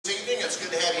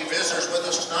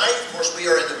tonight. Of course,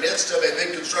 we are in the midst of a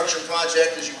big construction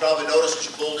project, as you probably noticed as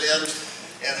you pulled in,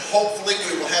 and hopefully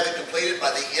we will have it completed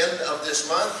by the end of this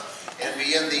month and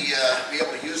be able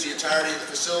to use the entirety of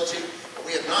the facility. But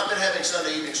we have not been having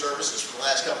Sunday evening services for the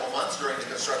last couple of months during the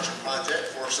construction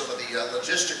project for some of the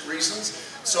logistic reasons.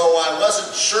 So I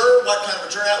wasn't sure what kind of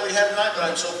a turnout we had tonight,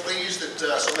 but I'm so pleased that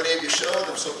so many of you showed.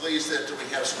 I'm so pleased that we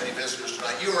have so many visitors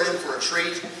tonight. You are in for a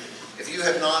treat. If you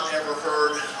have not ever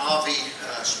heard Avi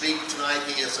speak tonight,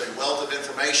 he is a wealth of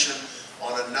information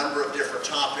on a number of different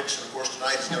topics. And of course,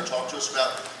 tonight he's going to talk to us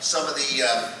about some of the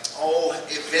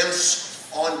events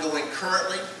ongoing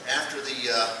currently after the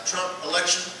Trump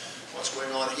election, what's going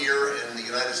on here in the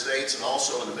United States and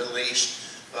also in the Middle East.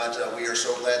 But we are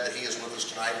so glad that he is with us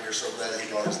tonight. We are so glad that he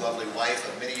brought his lovely wife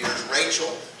of many years, Rachel,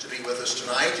 to be with us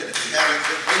tonight. And if you haven't,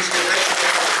 please give Rachel a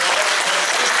round of applause.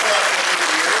 She's brought up over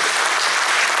the years.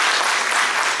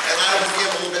 And I will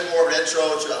give a little bit more of an intro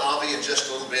to Avi in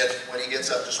just a little bit when he gets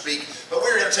up to speak. But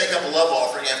we're going to take up a love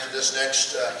offering after this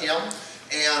next hymn.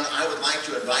 And I would like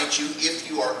to invite you, if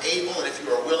you are able and if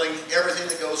you are willing, everything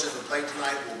that goes into the plate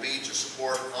tonight will be to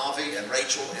support Avi and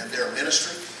Rachel and their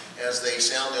ministry as they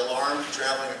sound the alarm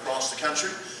traveling across the country.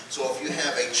 So if you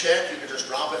have a check, you can just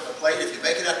drop it in the plate. If you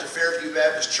make it up to Fairview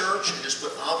Baptist Church and just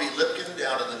put Avi Lipkin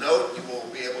down in the note, you will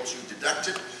be able to deduct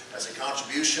it as a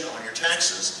contribution on your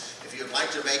taxes. If you would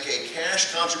like to make a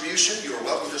cash contribution, you are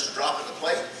welcome just to drop it in the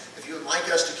plate. If you would like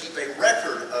us to keep a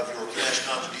record of your cash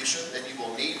contribution, then you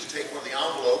will need to take one of the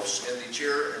envelopes in the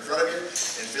chair in front of you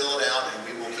and fill it out, and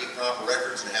we will keep proper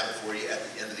records and have it for you at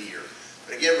the end of the year.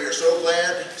 But again, we are so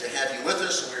glad to have you with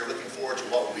us, and we are looking forward to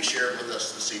what will be shared with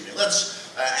us this evening.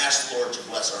 Let's ask the Lord to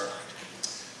bless our night.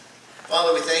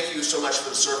 Father, we thank you so much for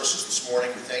the services this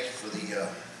morning. We thank you for the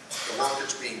work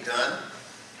that's being done.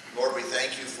 Lord, we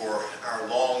thank you for our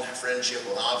long friendship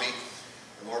with Avi.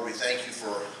 And Lord, we thank you for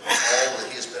all that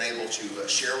he has been able to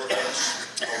share with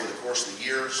us over the course of the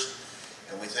years.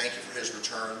 And we thank you for his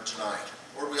return tonight.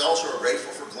 Lord, we also are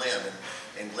grateful for Glenn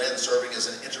and Glenn serving as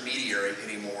an intermediary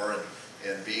anymore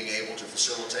and being able to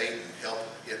facilitate and help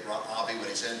get Avi when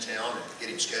he's in town and get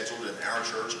him scheduled in our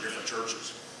church and different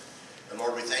churches. And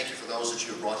Lord, we thank you for those that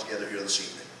you have brought together here this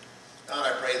evening. God,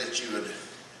 I pray that you would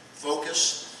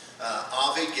focus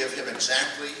Avi, give him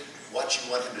exactly what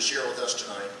you want him to share with us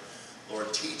tonight.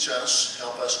 Lord, teach us,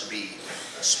 help us to be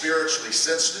spiritually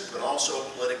sensitive, but also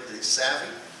politically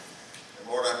savvy. And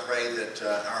Lord, I pray that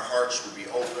our hearts would be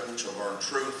open to learn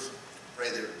truth. Pray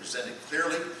that it present it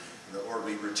clearly, and that, Lord,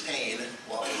 we retain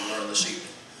what we learn this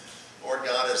evening. Lord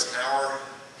God, it's our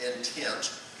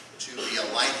intent to be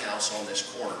a lighthouse on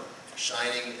this corner,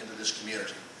 shining into this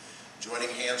community, joining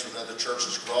hands with other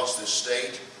churches across this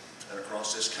state and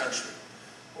across this country,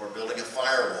 or building a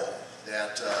firewall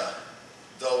that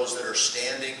those that are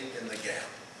standing in the gap.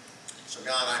 So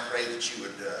God, I pray that you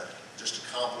would just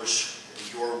accomplish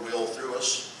your will through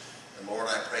us. And Lord,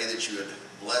 I pray that you would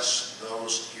bless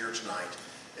those here tonight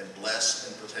and bless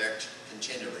and protect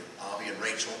continually Avi and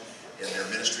Rachel in their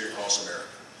ministry across America.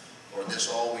 Lord, this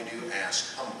all we do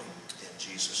ask humbly in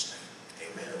Jesus'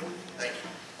 name. Amen. Thank you.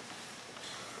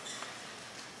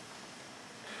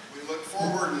 We look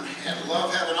forward and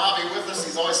love having Avi with us.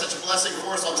 He's always such a blessing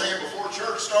for us. I'll tell you, before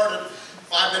church started,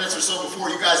 5 minutes or so before,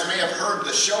 you guys may have heard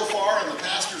the shofar in the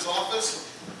pastor's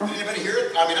office. Did anybody hear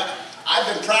it? I mean, I've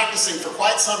been practicing for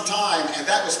quite some time, and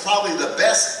that was probably the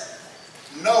best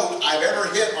note I've ever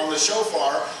hit on the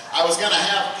shofar. I was going to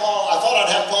have Paul, I thought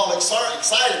I'd have Paul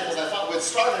excited because I thought we'd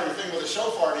start everything with a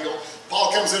shofar deal.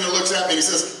 Paul comes in and looks at me and he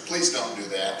says, "Please don't do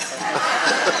that."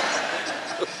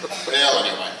 Well,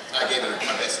 anyway, I gave it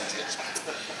my best intention.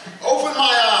 Open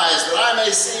my eyes that I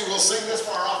may see. We'll sing this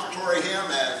for our offertory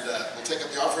hymn, and we'll take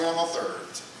up the offering on the third.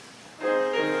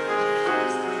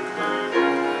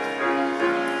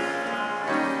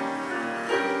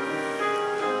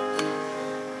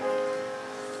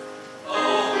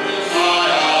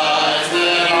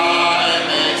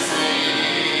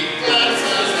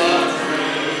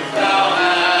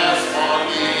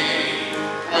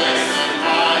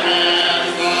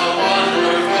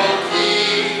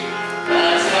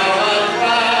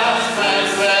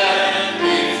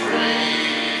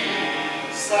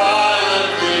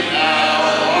 Silently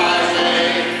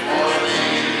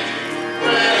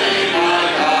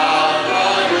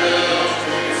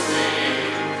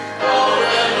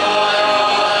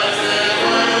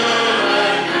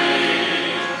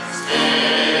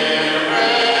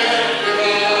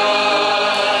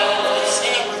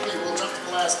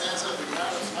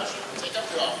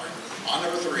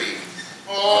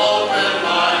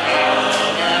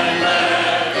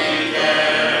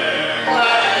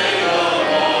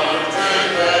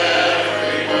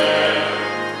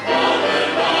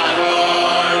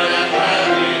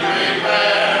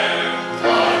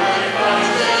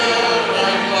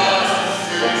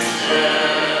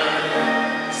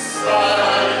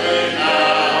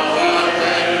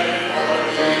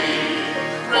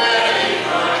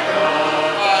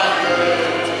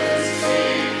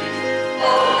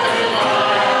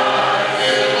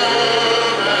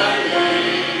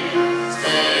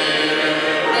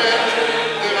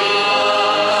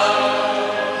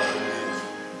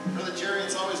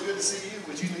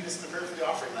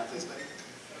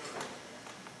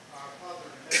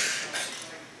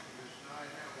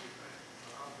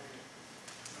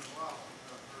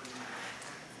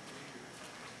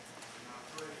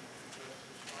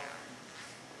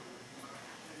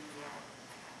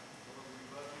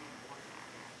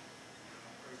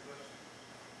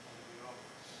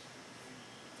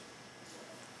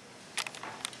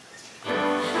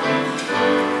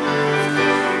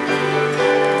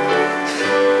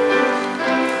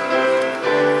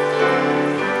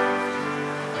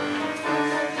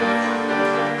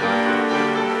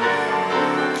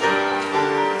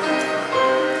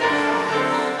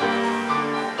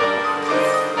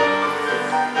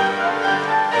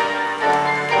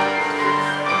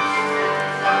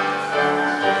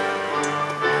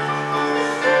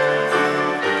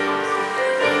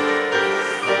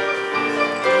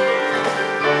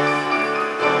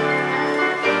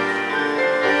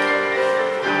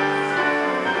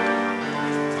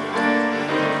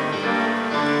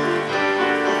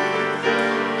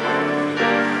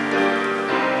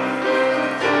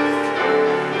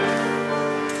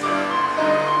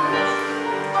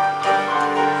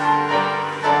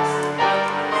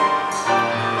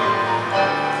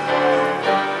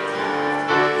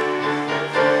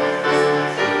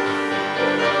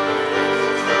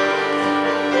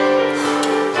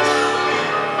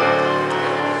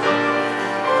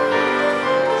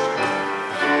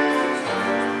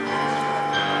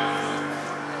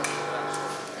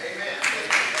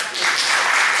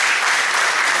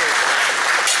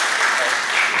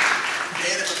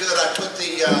I put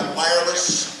the my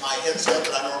headset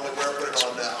that I normally wear, put it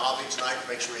on Avi tonight to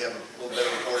make sure we have a little bit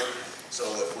of recording. So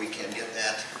if we can get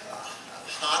that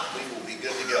hot, we will be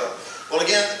good to go. Well,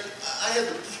 again, I had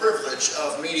the privilege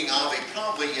of meeting Avi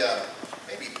probably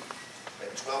maybe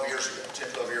 12 years ago, 10,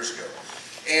 12 years ago.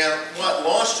 And what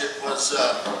launched it was,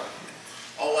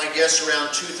 I guess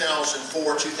around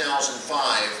 2004,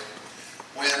 2005,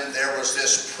 when there was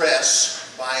this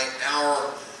press by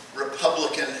our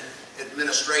Republican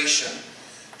administration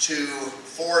to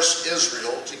force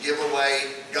Israel to give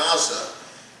away Gaza,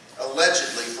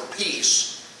 allegedly for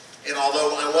peace. And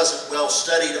although I wasn't well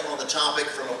studied on the topic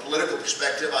from a political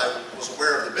perspective, I was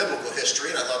aware of the biblical history,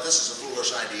 and I thought this is a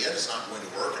foolish idea, it's not going to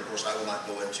work. Of course, I will not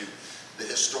go into the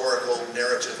historical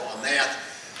narrative on that.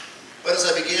 But as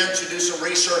I began to do some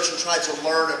research and try to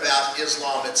learn about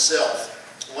Islam itself,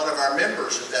 one of our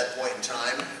members at that point in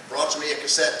time brought to me a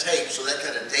cassette tape, so that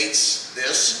kind of dates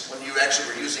this, when you actually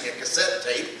were using a cassette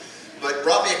tape, but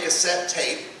brought me a cassette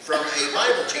tape from a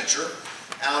Bible teacher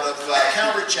out of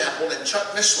Calvary Chapel named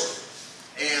Chuck Missler.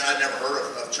 And I'd never heard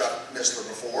of Chuck Missler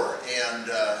before, and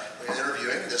we were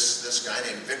interviewing this guy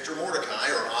named Victor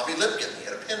Mordecai, or Avi Lipkin. He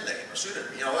had a pen name, a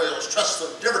pseudonym. You know,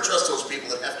 never trust those people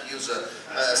that have to use a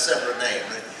separate name.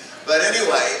 But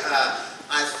anyway,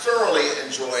 I thoroughly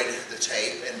enjoyed the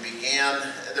tape and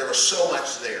there was so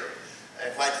much there.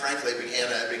 And quite frankly,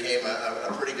 became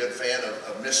a pretty good fan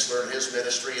of Missler and his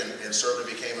ministry, and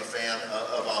certainly became a fan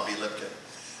of Avi Lipkin.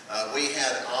 We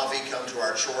had Avi come to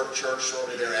our church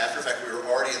shortly thereafter. In fact, we were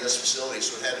already in this facility,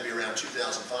 so it had to be around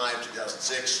 2005,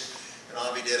 2006. And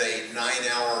Avi did a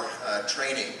 9-hour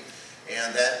training.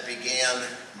 And that began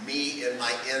me in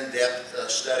my in-depth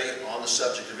study on the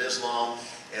subject of Islam.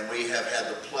 And we have had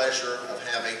the pleasure of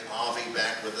having Avi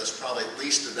back with us probably at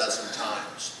least a dozen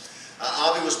times.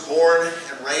 Avi was born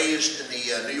and raised in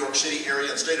the New York City area,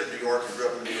 in the state of New York. He grew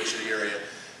up in the New York City area.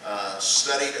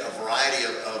 Studied a variety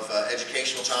of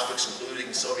educational topics,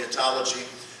 including Sovietology.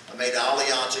 Made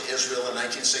Aliyah to Israel in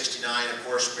 1969. Of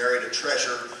course, married a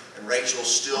treasure. And Rachel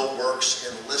still works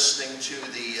in listening to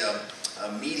the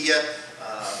media,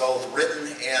 both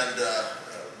written and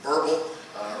verbal,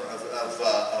 of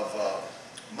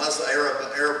Muslim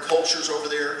Arab cultures over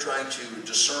there, trying to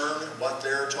discern what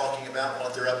they're talking about,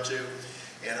 what they're up to.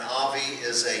 And Avi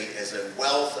is a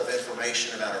wealth of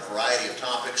information about a variety of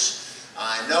topics.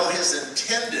 I know his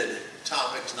intended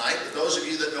topic tonight, but those of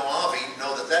you that know Avi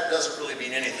know that that doesn't really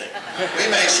mean anything. We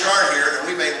may start here and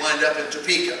we may wind up in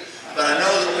Topeka, but I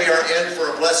know that we are in for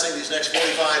a blessing these next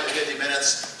 45 to 50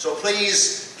 minutes. So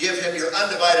please give him your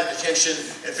undivided attention.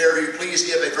 And Fairview, please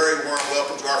give a very warm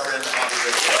welcome to our friend Avi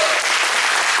Lipkin.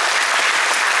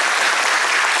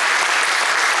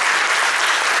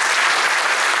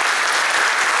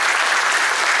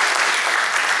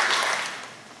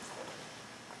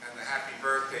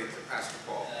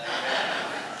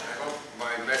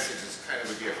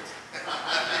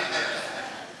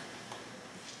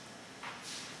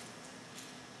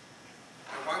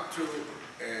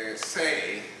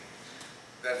 Say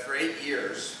that for 8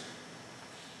 years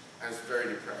I was very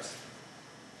depressed.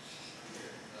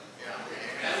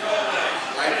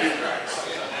 Like you guys.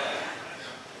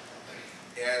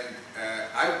 And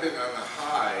I've been on a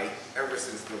high ever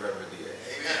since November the 8th.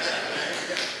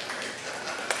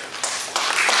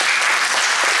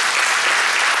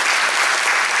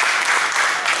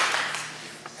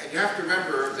 And you have to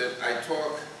remember that I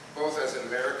talk both as an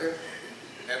American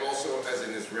and also as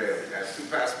an Israeli. I have 2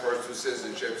 passports, 2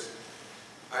 citizenships.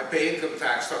 I pay income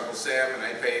tax to Uncle Sam, and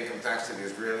I pay income tax to the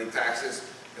Israeli taxes,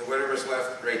 and whatever's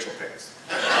left, Rachel pays.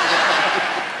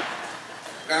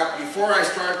 Now, before I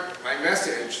start my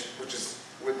message, which is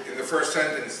in the first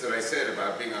sentence that I said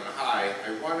about being on a high,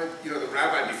 I wanted, you know, the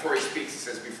rabbi, before he speaks, he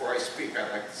says, before I speak,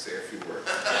 I'd like to say a few words.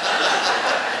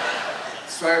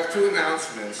 So I have 2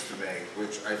 announcements to make,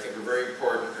 which I think are very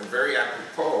important and very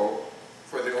apropos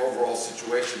for the overall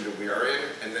situation that we are in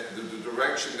and the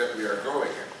direction that we are going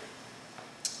in.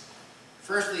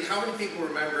 Firstly, how many people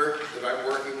remember that I'm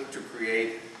working to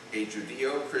create a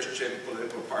Judeo-Christian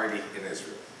political party in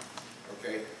Israel?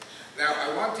 Okay? Now, I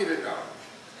want you to know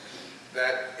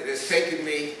that it has taken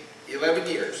me 11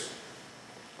 years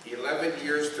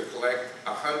to collect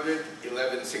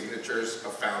 111 signatures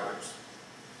of founders.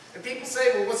 And people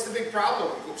say, well, what's the big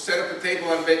problem? We'll set up a table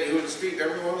on Ben Yehuda Street and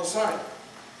everyone will sign.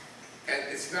 And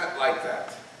it's not like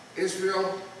that.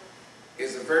 Israel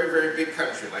is a very, very big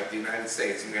country like the United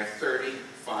States, and we have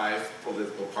 35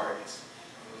 political parties.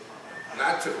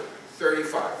 Not 2,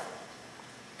 35.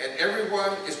 And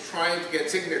everyone is trying to get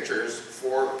signatures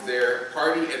for their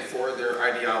party and for their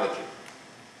ideology.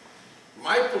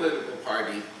 My political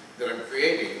party that I'm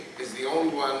creating is the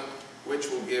only one which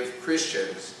will give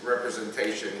Christians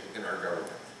representation in our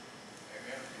government.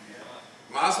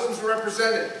 Muslims are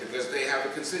represented because they have a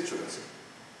constituency.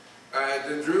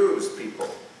 The Druze people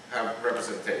have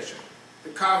representation.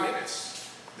 The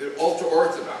communists, the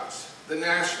ultra-Orthodox, the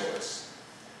nationalists.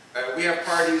 We have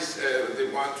parties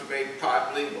that want to make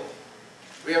pot legal.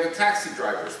 We have a taxi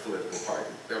drivers political party.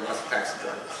 There are lots of taxi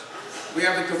drivers. We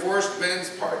have a divorced men's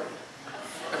party.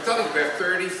 I'm telling you, we have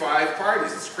 35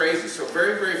 parties. It's crazy. So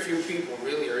very, very few people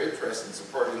really are interested in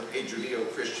supporting a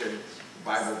Judeo-Christian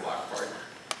Bible bloc party.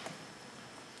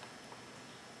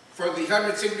 For the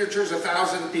 100 signatures,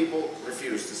 1,000 people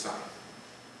refused to sign.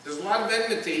 There's a lot of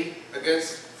enmity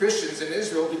against Christians in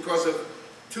Israel because of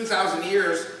 2,000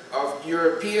 years of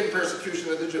European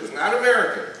persecution of the Jews. Not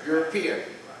American, European.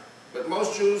 But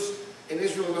most Jews in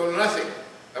Israel know nothing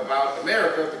about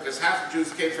America because half the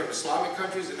Jews came from Islamic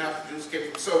countries and half the Jews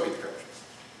came from Soviet countries.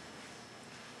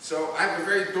 So I have a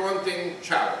very daunting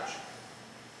challenge.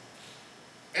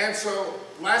 And so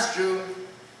last June,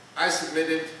 I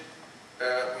submitted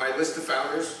my list of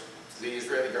founders to the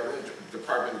Israeli government,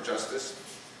 Department of Justice.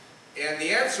 And the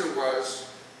answer was,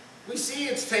 we see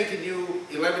it's taken you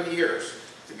 11 years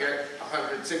to get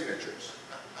 100 signatures.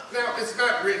 Now, it's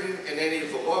not written in any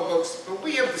of the law books, but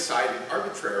we have decided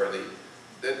arbitrarily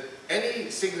that any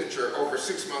signature over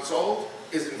 6 months old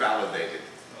is invalidated.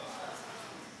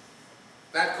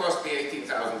 That cost me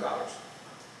 $18,000,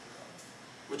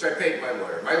 which I paid my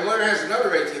lawyer. My lawyer has another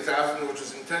 $18,000, which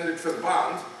was intended for the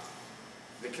bond,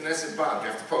 the Knesset bond.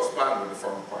 You have to post bond with the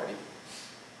former party.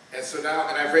 And so now,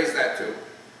 and I've raised that too.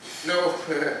 No,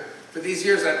 for these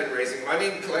years I've been raising money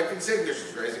and collecting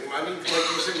signatures, raising money and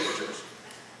collecting signatures.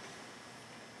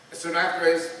 And so now I have to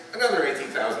raise another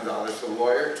 $18,000 for the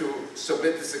lawyer to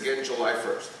submit this again July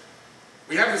 1st.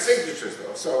 We have the signatures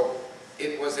though, so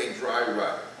it was a dry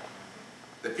run.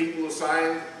 The people who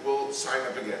signed will sign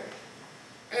up again.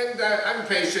 And I'm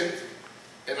patient,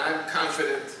 and I'm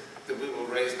confident that we will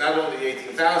raise not only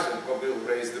 $18,000, but we will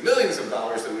raise the millions of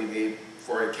dollars that we need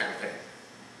for a campaign.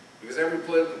 Because every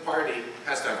political party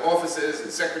has to have offices and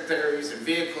secretaries and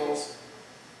vehicles.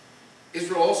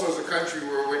 Israel also is a country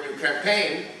where when you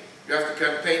campaign, you have to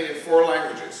campaign in 4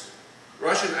 languages: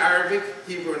 Russian, Arabic,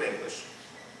 Hebrew, and English.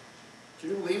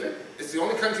 Can you believe it? It's the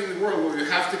only country in the world where you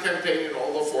have to campaign in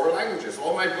all the 4 languages.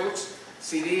 All my books,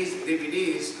 CDs, and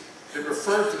DVDs that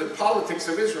refer to the politics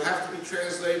of Israel have to be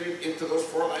translated into those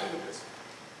 4 languages.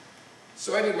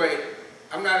 So anyway,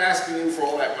 I'm not asking you for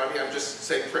all that money, I'm just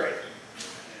saying pray.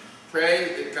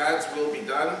 Pray that God's will be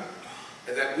done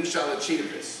and that we shall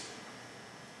achieve this.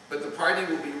 But the party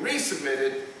will be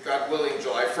resubmitted, God willing,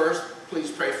 July 1st.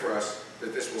 Please pray for us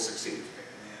that this will succeed.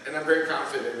 And I'm very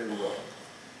confident in the will.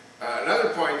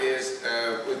 Another point is,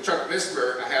 with Chuck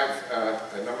Missler, I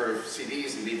have a number of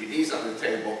CDs and DVDs on the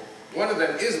table. One of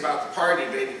them is about the party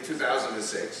made in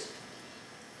 2006,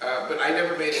 but I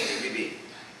never made a DVD.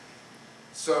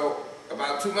 So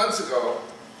about 2 months ago,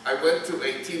 I went to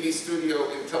a TV studio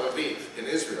in Tel Aviv, in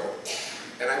Israel,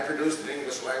 and I produced an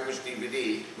English language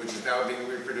DVD, which is now being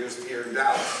reproduced here in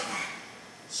Dallas.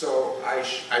 So I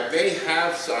may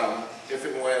have some, if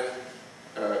and when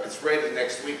it's ready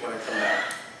next week when I come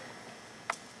back.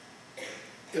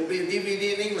 It'll be a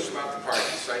DVD in English about the party,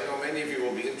 so I know many of you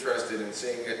will be interested in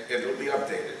seeing it. It'll be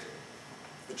updated.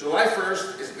 But July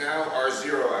 1st is now our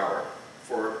 0 hour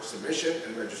for submission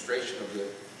and registration of the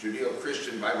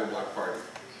Judeo-Christian Bible Bloc Party.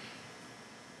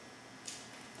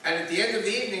 And at the end of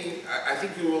the evening, I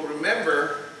think you will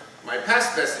remember my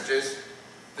past messages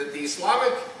that the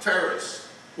Islamic terrorists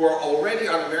who are already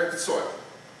on American soil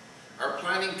are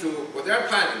planning to, well, they're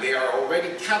planning, they are already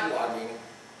cataloging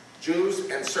Jews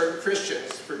and certain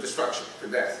Christians for destruction, for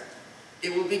death.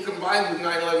 It will be combined with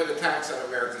 9/11 attacks on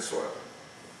American soil.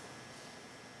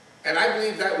 And I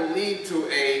believe that will lead to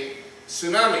a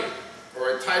tsunami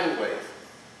or a tidal wave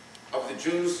of the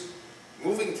Jews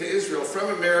moving to Israel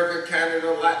from America, Canada,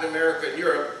 Latin America, and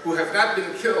Europe, who have not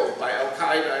been killed by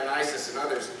Al-Qaeda and ISIS and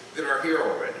others that are here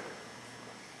already.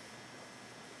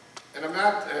 And I'm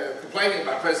not complaining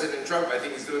about President Trump. I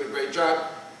think he's doing a great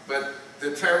job, but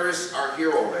the terrorists are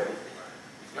here already.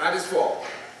 Not his fault.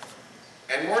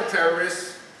 And more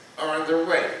terrorists are on their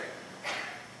way.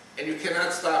 And you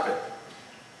cannot stop it.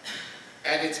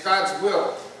 And it's God's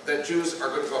will that Jews are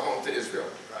going to go home to Israel.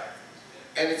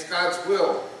 And it's God's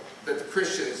will that the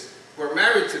Christians who are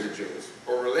married to the Jews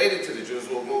or related to the Jews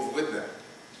will move with them.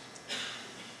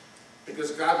 Because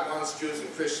God wants Jews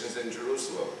and Christians in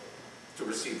Jerusalem to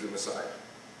receive the Messiah.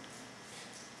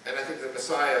 And I think the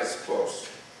Messiah is close.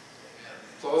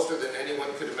 Closer than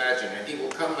anyone could imagine. And he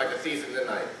will come like a thief in the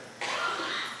night.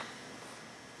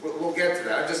 We'll get to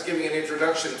that. I'm just giving an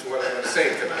introduction to what I'm going to say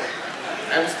tonight.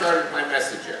 I haven't started my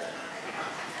message yet.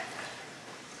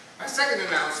 My second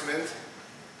announcement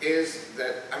is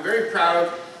that I'm very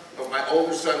proud of my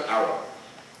older son, Aaron.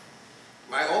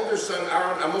 My older son,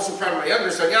 Aaron, I'm also proud of my younger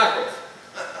son, Yaakov.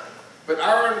 But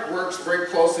Aaron works very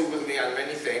closely with me on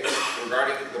many things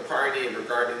regarding the party and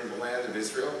regarding the land of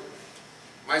Israel.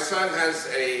 My son has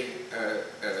a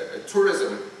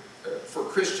tourism for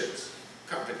Christians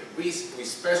company. We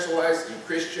specialize in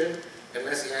Christian and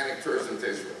Messianic tourism to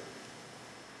Israel.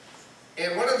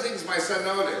 And one of the things my son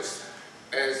noticed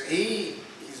is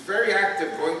he's very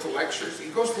active going to lectures. He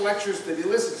goes to lectures that he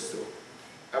listens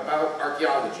to about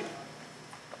archaeology.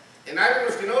 And I don't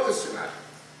know if you know this or not,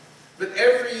 but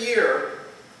every year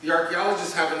the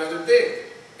archaeologists have another dig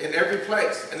in every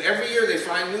place. And every year they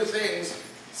find new things,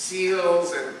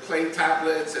 seals and clay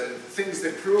tablets and things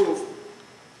that prove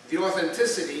the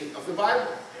authenticity of the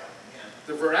Bible,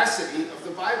 the veracity of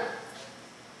the Bible.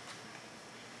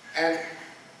 And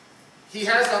he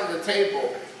has on the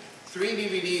table 3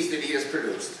 DVDs that he has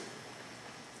produced.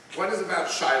 One is about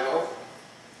Shiloh,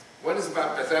 one is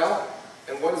about Bethel,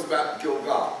 and one is about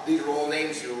Gilgal. These are all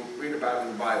names you read about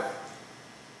in the Bible.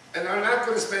 And I'm not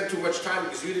going to spend too much time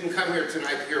because you didn't come here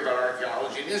tonight to hear about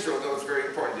archaeology in Israel, though it's very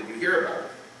important that you hear about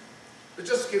it. But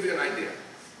just to give you an idea.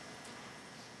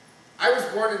 I was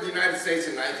born in the United States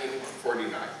in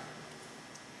 1949.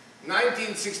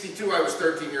 1962, I was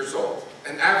 13 years old,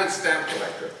 an avid stamp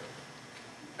collector.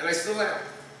 And I still am.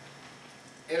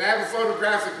 And I have a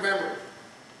photographic memory.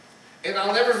 And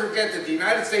I'll never forget that the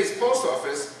United States Post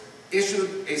Office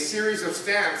issued a series of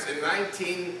stamps in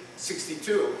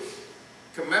 1962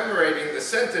 commemorating the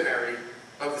centenary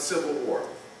of the Civil War.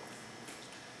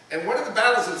 And one of the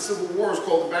battles of the Civil War is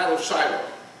called the Battle of Shiloh.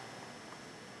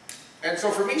 And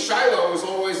so for me, Shiloh was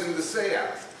always in the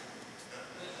South,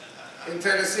 in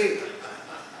Tennessee.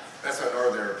 That's how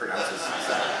Northerner pronounces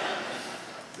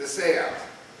it. The South.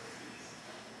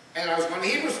 And I was going to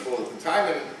Hebrew school at the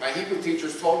time, and my Hebrew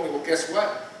teachers told me, well, guess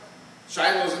what?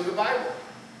 Shiloh's in the Bible.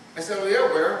 I said, oh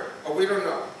yeah, where? Oh, we don't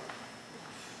know.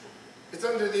 It's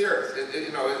under the earth.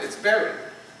 It's buried.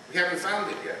 We haven't found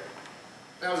it yet.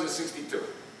 That was in 62.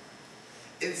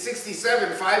 In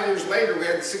 67, 5 years later, we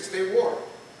had the 6-Day War.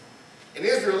 And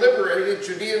Israel liberated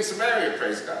Judea and Samaria,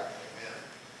 praise God.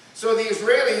 So the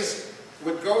Israelis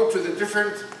would go to the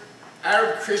different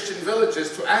Arab Christian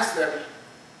villages to ask them,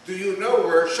 do you know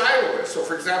where Shiloh is? So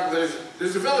for example,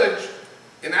 there's a village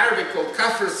in Arabic called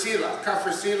Kafr Sila.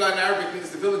 Kafr Sila in Arabic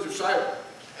means the village of Shiloh.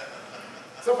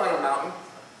 It's up on a mountain.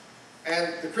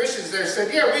 And the Christians there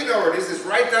said, yeah, we know where it is. It's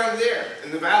right down there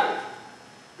in the valley.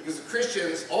 Because the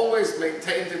Christians always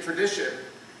maintained the tradition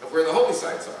of where the holy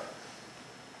sites are.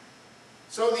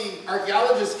 So the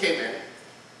archaeologists came in,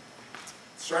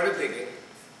 started digging,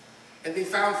 and they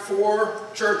found 4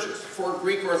 churches, 4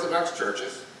 Greek Orthodox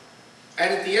churches.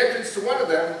 And at the entrance to one of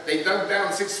them, they dug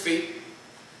down 6 feet.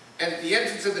 And at the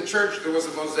entrance of the church, there was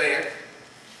a mosaic.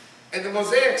 And the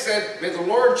mosaic said, may the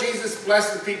Lord Jesus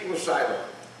bless the people of Shiloh.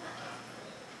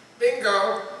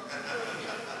 Bingo!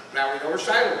 Now we know where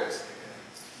Shiloh is.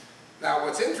 Now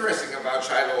what's interesting about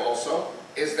Shiloh also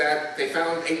is that they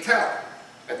found a tell.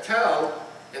 A tell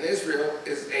in Israel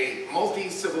is a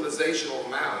multi-civilizational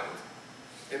mound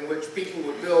in which people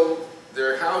would build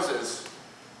their houses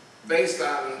based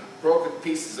on broken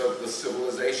pieces of the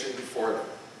civilization before them.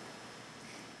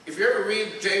 If you ever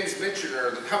read James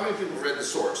Michener, how many people have read The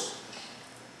Source?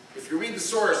 If you read The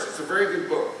Source, it's a very good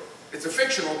book. It's a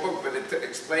fictional book, but it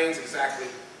explains exactly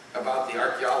about the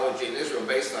archaeology in Israel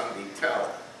based on the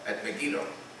tell at Megiddo,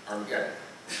 Armageddon.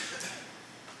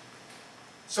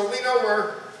 So we know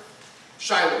where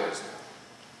Shiloh is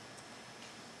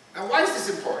now. Now why is this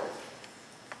important?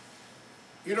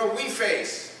 You know,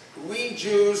 we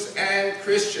Jews and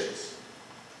Christians,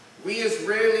 we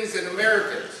Israelis and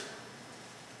Americans,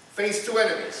 face 2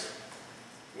 enemies.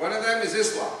 One of them is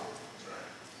Islam.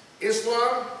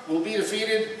 Islam will be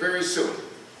defeated very soon.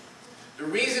 The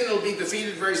reason it will be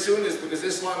defeated very soon is because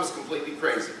Islam is completely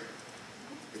crazy.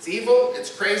 It's evil, it's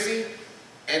crazy,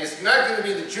 and it's not going to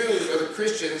be the Jews or the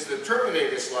Christians that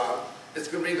terminate Islam, it's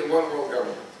going to be the one world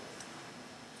government.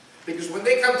 Because when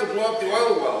they come to blow up the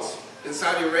oil wells in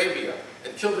Saudi Arabia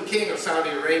and kill the king of Saudi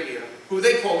Arabia, who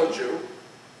they call a Jew,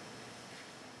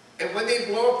 and when they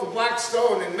blow up the Black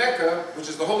Stone in Mecca, which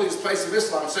is the holiest place of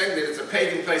Islam, saying that it's a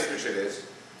pagan place, which it is,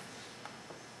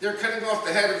 they're cutting off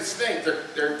the head of the snake.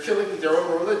 They're killing their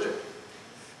own religion.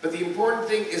 But the important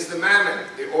thing is the mammon,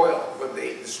 the oil. When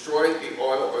they destroy the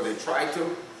oil, or they try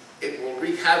to, it will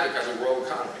wreak havoc on the world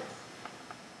economy.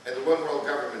 And the one world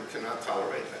government cannot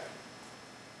tolerate that.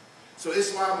 So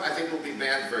Islam, I think, will be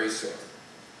banned very soon.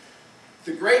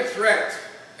 The great threat,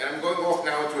 and I'm going off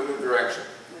now into a new direction.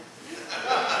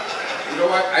 You know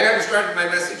what? I haven't started my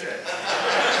message yet.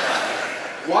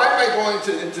 Why am I going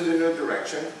into the new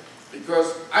direction?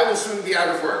 Because I will soon be out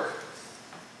of work.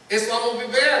 Islam will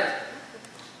be banned.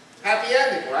 Happy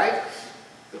ending, right?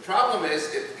 The problem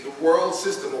is the world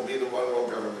system will be the one world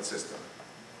government system.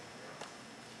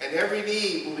 And every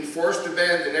knee will be forced to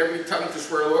bend and every tongue to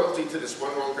swear loyalty to this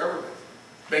one world government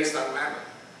based on mammon.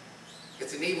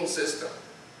 It's an evil system.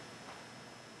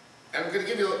 And I'm going to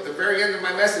give you the very end of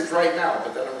my message right now,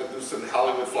 but then I'm going to do some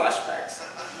Hollywood flashbacks.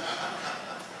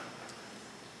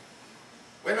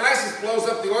 When ISIS blows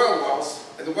up the oil wells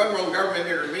and the one world government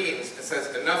intervenes and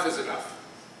says enough is enough.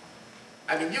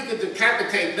 I mean, you could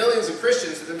decapitate millions of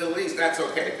Christians in the Middle East, that's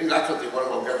okay. That's what the one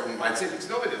world government might say, because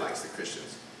nobody likes the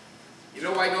Christians. You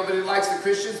know why nobody likes the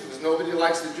Christians? Because nobody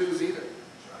likes the Jews either.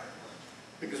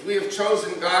 Because we have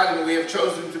chosen God and we have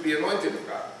chosen to be anointed of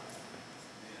God.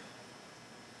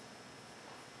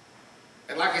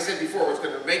 And like I said before, what's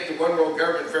going to make the one world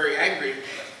government very angry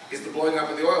is the blowing up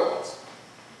of the oil wells.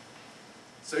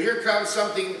 So here comes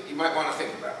something you might want to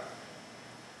think about.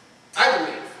 I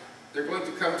believe they're going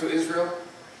to come to Israel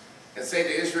and say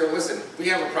to Israel, listen, we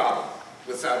have a problem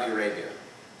with Saudi Arabia.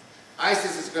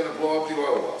 ISIS is going to blow up the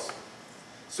oil wells.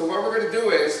 So what we're going to do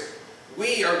is,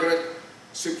 we are going to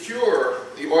secure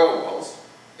the oil wells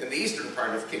in the eastern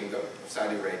part of the kingdom of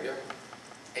Saudi Arabia,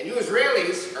 and you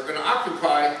Israelis are going to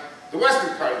occupy the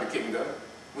western part of the kingdom,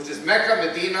 which is Mecca,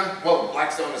 Medina, well,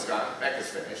 Blackstone is gone, Mecca's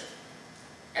finished,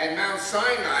 and Mount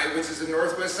Sinai, which is in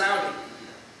northwest Saudi.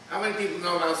 How many people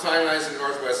know Mount Sinai is in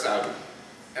northwest Saudi?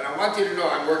 And I want you to know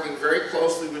I'm working very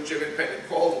closely with Jim and Penny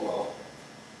Caldwell,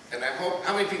 and I hope,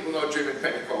 how many people know Jim and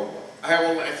Penny Caldwell? I have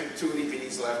only, I think, 2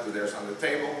 DVDs left of theirs on the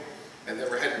table, and then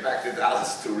we're heading back to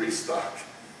Dallas to restock.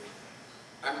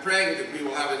 I'm praying that we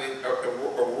will have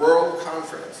a world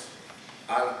conference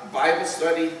on Bible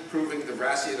study, proving the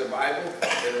veracity of the Bible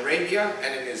in Arabia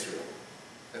and in Israel.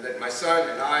 And that my son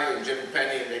and I and Jim and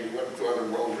Penny and maybe 1 or 2 other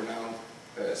world-renowned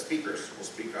speakers will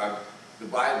speak on the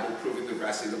Bible, proving the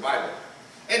veracity of the Bible.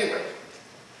 Anyway,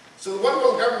 so the one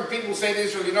world government people say to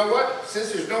Israel, you know what?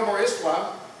 Since there's no more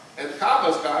Islam, and the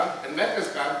Kaaba's gone, and Mecca's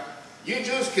gone, you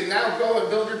Jews can now go and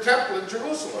build your temple in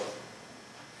Jerusalem.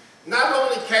 Not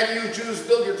only can you Jews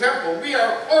build your temple, we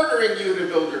are ordering you to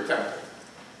build your temple.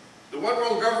 The one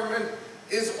world government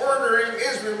is ordering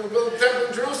Israel to build a temple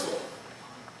in Jerusalem.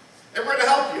 And we're going to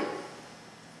help you.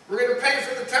 We're going to pay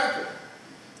for the temple.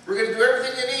 We're going to do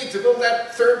everything you need to build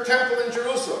that 3rd temple in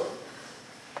Jerusalem.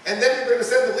 And then we're going to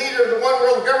send the leader of the one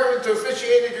world government to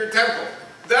officiate at your temple.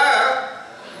 Duh!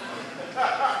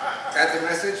 Got the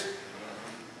message?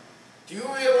 Do you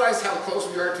realize how close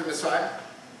we are to Messiah?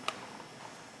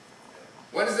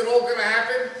 When is it all going to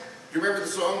happen? Do you remember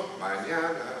the song?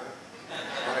 Mañana,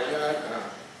 mañana,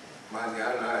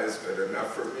 mañana is good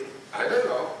enough for me. I don't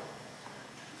know.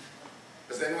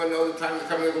 Does anyone know the time of the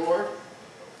coming of the Lord?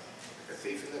 Like a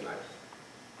thief in the night.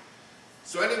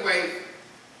 So anyway,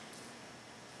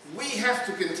 we have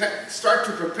to start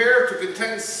to prepare to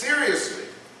contend seriously,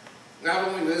 not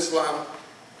only with Islam,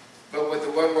 but with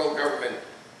the one world government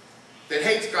that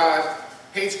hates God,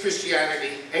 hates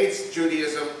Christianity, hates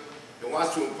Judaism, and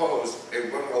wants to impose a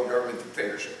one world government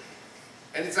dictatorship.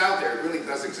 And it's out there, it really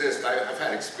does exist. I've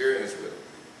had experience with it.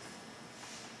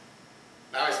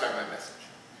 Now I start my message.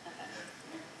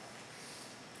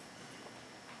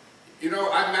 You know,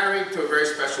 I'm married to a very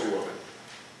special woman.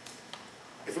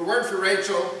 If it weren't for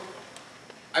Rachel,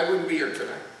 I wouldn't be here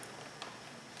tonight.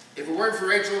 If it weren't for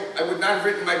Rachel, I would not have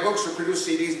written my books or produced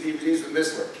CDs and DVDs with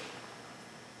Missler.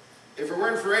 If it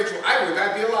weren't for Rachel, I would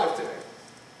not be alive today.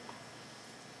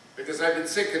 Because I've been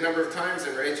sick a number of times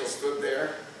and Rachel stood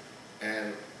there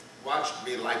and watched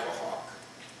me like a hawk.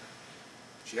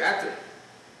 She had to.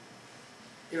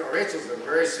 You know, Rachel's a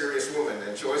very serious woman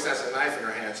and she always has a knife in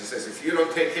her hand. She says, if you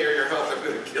don't take care of your health, I'm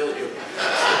going to kill you.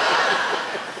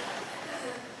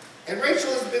 And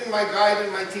Rachel has been my guide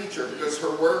and my teacher because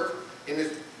her work in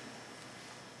the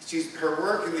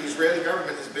Israeli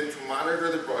government has been to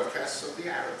monitor the broadcasts of the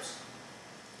Arabs.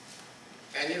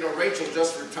 And you know, Rachel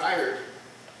just retired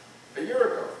a year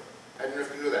ago. I don't know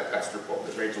if you knew that, Pastor Paul,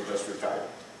 that Rachel just retired.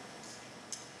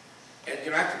 And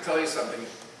you know, I have to tell you something.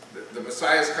 The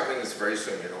Messiah is coming is very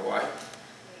soon. You know why?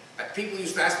 People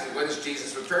used to ask me, when is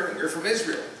Jesus returning? You're from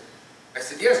Israel. I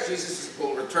said, yes, Jesus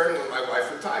will return when my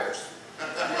wife retires.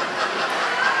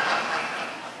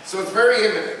 So it's very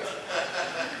imminent.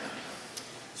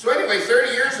 So anyway,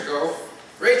 30 years ago,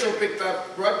 Rachel picked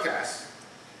up broadcasts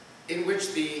in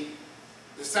which the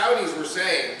Saudis were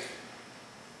saying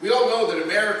We all know that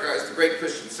America is the great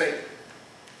Christian Satan.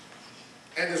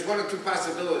 And there's one of two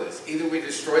possibilities. Either we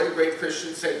destroy the great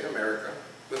Christian Satan America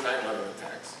with 9/11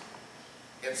 attacks,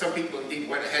 and some people indeed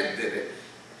went ahead and did it,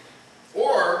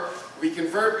 or we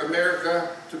convert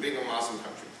America to being a Muslim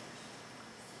country.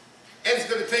 And it's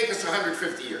going to take us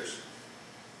 150 years.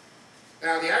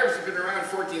 Now, the Arabs have been around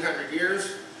 1,400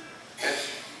 years, and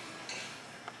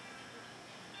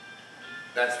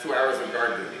that's 2 hours of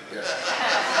guard duty, yes.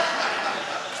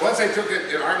 Once I took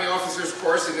an army officer's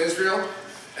course in Israel,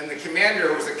 and the commander,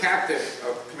 who was the captain,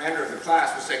 commander of the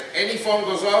class, was saying, any phone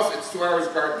goes off, it's 2 hours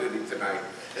guard duty tonight.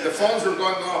 And the phones were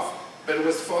going off, but it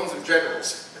was phones of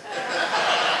generals.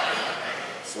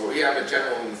 So we have a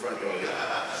general in the front row here.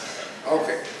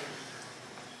 Okay.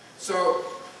 So,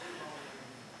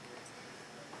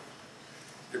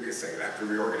 give me a second, I have to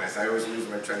reorganize. I always lose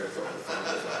my train of thought when the phone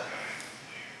goes off.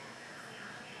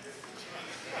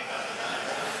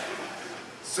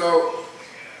 So,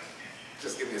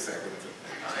 just give me a second.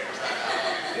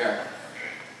 Yeah.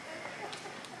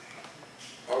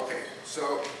 Okay,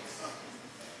 so,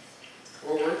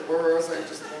 where was I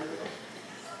just a moment ago?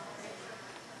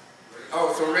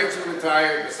 Oh, so Rachel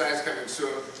retired, besides coming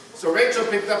soon. So Rachel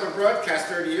picked up a broadcast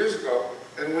 30 years ago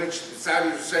in which the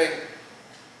Saudis were saying,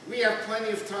 we have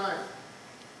plenty of time.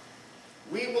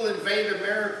 We will invade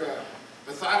America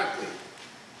methodically.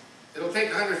 It'll take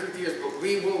 150 years, but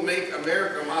we will make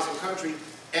America a Muslim country,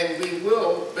 and we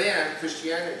will ban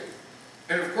Christianity.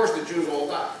 And of course the Jews all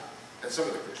died, and some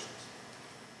of the Christians.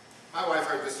 My wife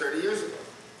heard this 30 years ago.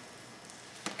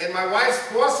 And my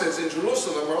wife's bosses in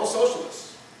Jerusalem were all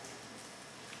socialists,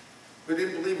 who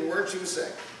didn't believe a word she was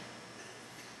saying.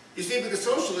 You see, because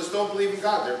socialists don't believe in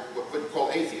God, they're what we call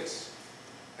atheists.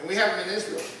 And we have them in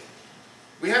Israel.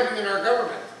 We have them in our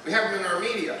government. We have them in our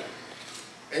media.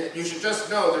 And you should just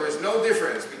know there is no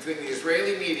difference between the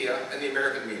Israeli media and the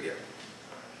American media.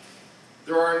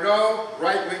 There are no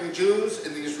right-wing Jews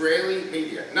in the Israeli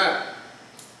media, none.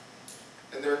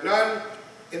 And there are none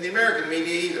in the American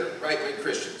media either, right-wing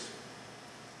Christians.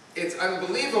 It's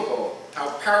unbelievable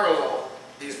how parallel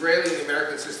the Israeli and the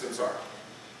American systems are.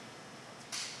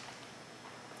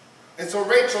 And so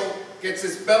Rachel gets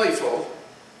his belly full,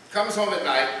 comes home at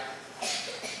night,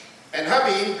 and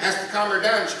hubby has to calm her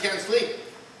down. She can't sleep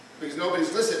because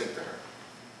nobody's listening to her.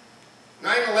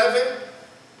 9/11,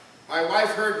 my wife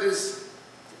heard this,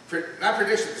 not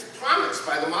prediction, this promise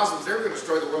by the Muslims they were going to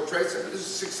destroy the World Trade Center. This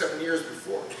is 6, 7 years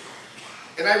before.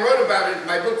 And I wrote about it in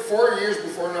my book 4 years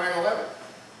before 9/11.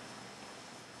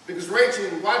 Because Rachel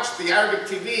watched the Arabic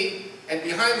TV, and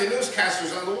behind the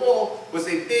newscasters on the wall was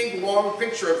a big, long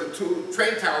picture of the 2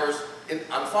 trade towers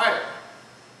on fire.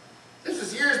 This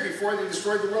was years before they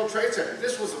destroyed the World Trade Center.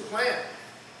 This was a plan.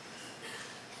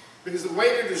 Because the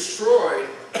way to destroy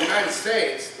the United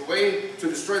States, the way to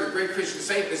destroy the great Christian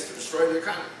Satan is to destroy the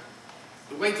economy.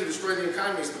 The way to destroy the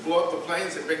economy is to blow up the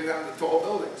planes and bring down the tall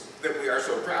buildings that we are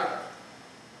so proud of.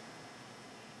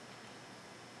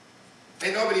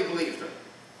 And nobody believed her.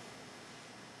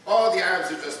 Oh, the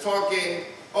Arabs are just talking.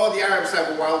 Oh, the Arabs have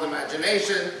a wild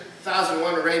imagination.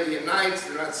 1001 Arabian Nights,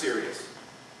 they're not serious.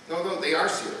 No, they are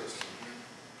serious.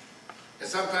 And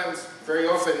sometimes, very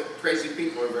often, crazy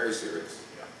people are very serious.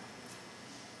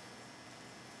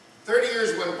 30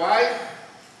 years went by,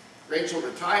 Rachel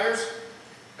retires,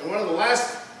 and one of the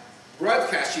last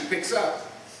broadcasts she picks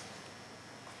up,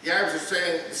 the Arabs are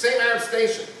saying, the same Arab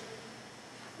station,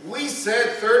 we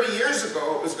said 30 years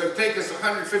ago it was going to take us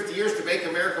 150 years to make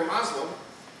America Muslim.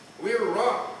 We were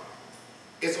wrong.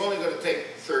 It's only going to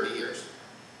take 30 years.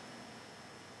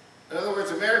 In other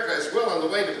words, America is well on the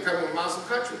way to becoming a Muslim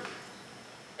country.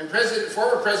 And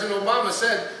former President Obama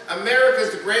said, America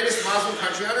is the greatest Muslim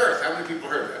country on earth. How many people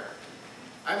heard that?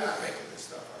 I'm not making this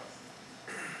stuff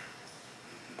up.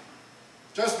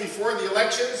 Just before the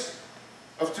elections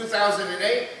of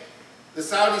 2008, the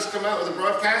Saudis come out with a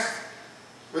broadcast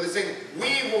where they're saying,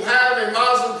 we will have a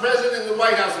Muslim president in the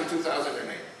White House in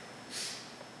 2008.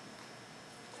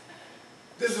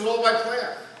 This is all by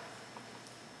plan.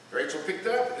 Rachel picked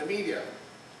it up in the media.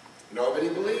 Nobody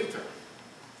believed her.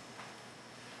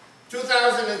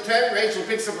 2010, Rachel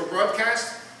picks up a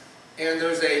broadcast, and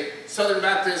there's a Southern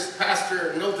Baptist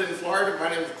pastor in Milton, Florida, by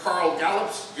the name of Carl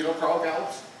Gallups. Do you know Carl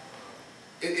Gallups?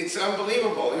 It's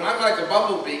unbelievable. You know, I'm like a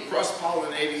bumblebee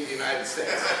cross-pollinating the United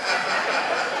States.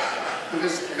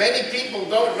 Because many people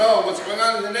don't know what's going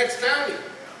on in the next county.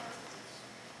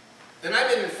 And I've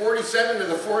been in 47 of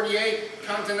the 48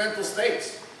 continental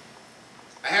states.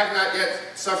 I have not yet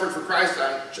suffered for Christ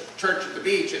on church at the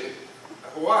beach in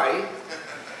Hawaii,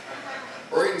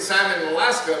 or eaten salmon in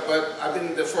Alaska, but I've been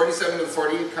in the 47 of the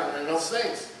 48 continental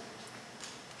states.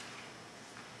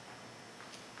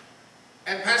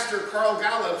 And Pastor Carl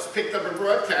Gallups picked up a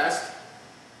broadcast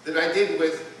that I did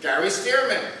with Gary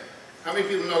Stearman. How many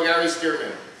people know Gary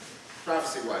Stearman?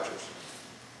 Prophecy Watchers.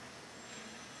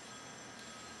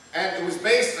 And it was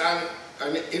based on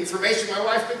information my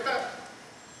wife picked up.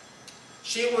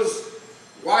 She was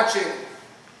watching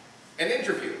an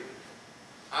interview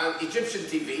on Egyptian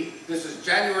TV. This is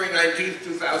January 19th,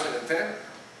 2010.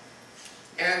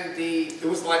 And it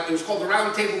was called the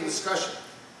Round Table Discussion.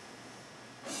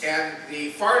 And the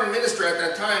foreign minister at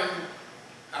that time,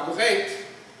 Abu Ghait,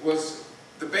 was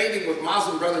debating with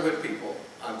Muslim Brotherhood people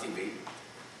on TV.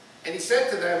 And he said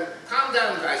to them, calm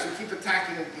down guys, you keep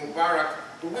attacking Mubarak,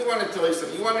 but we want to tell you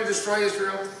something. You want to destroy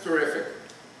Israel? Terrific.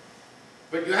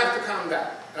 But you have to calm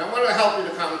down. And I want to help you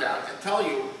to calm down and tell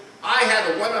you, I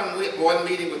had a one-on-one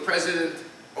meeting with President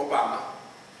Obama,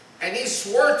 and he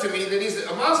swore to me that he's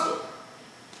a Muslim.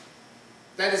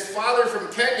 That his father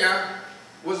from Kenya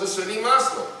was a Sunni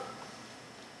Muslim.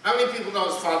 How many people know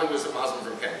his father was a Muslim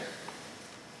from Kenya?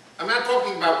 I'm not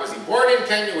talking about was he born in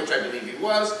Kenya, which I believe he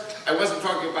was. I wasn't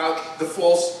talking about the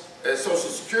false social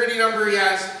security number he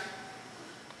has.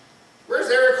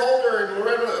 Where's Eric Holder and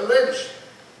Loretta Lynch?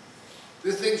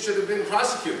 This thing should have been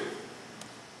prosecuted.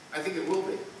 I think it will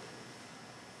be.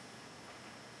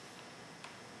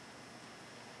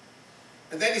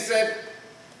 And then he said,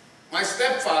 my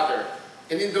stepfather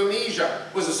in Indonesia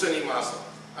was a Sunni Muslim.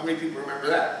 How many people remember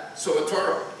that?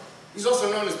 Soetoro. He's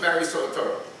also known as Barry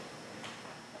Soetoro.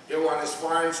 You know, on his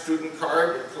foreign student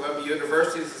card at Columbia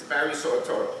University, this is Barry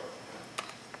Soetoro.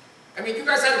 I mean, you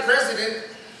guys had a president,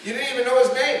 you didn't even know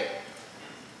his name.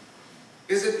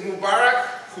 Is it Mubarak,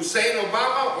 Hussein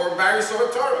Obama, or Barry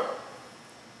Soetoro?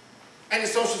 And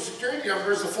his social security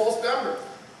number is a false number.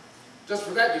 Just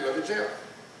for that, you go to jail.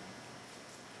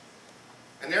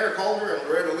 And Eric Holder and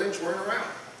Loretta Lynch weren't around.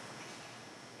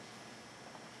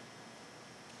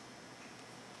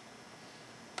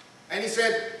 And he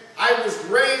said, I was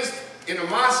raised in a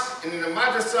mosque and in a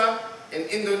madrasa in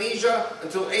Indonesia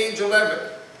until age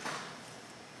 11.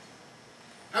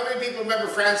 How many people remember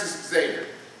Francis Xavier?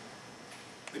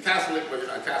 The Catholic, well, you're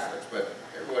not Catholics, but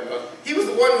everyone knows. He was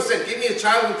the one who said, give me a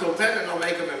child until 10 and I'll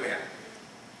make him a man.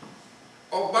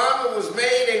 Obama was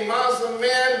made a Muslim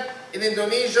man in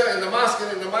Indonesia, in the mosque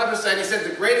and in the madrasa, and he said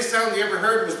the greatest sound he ever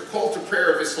heard was the call to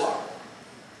prayer of Islam,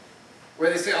 where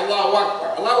they say Allahu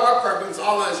Akbar. Allahu Akbar means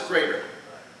Allah is greater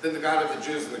than the God of the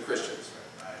Jews and the Christians.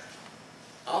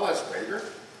 Allah is greater.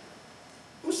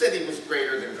 Who said he was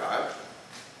greater than God?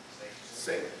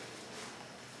 Satan.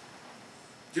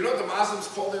 Do you know what the Muslims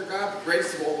call their God? The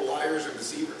greatest of all the liars and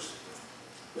deceivers.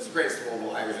 Who's the greatest of all the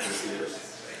liars and deceivers?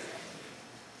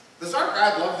 Does our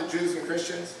God love the Jews and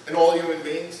Christians and all human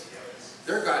beings?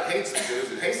 Their God hates the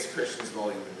Jews and hates the Christians and all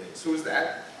human beings. Who is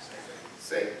that?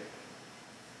 Satan.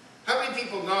 How many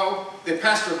people know that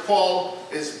Pastor Paul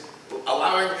is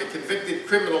allowing a convicted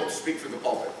criminal to speak from the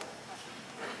pulpit?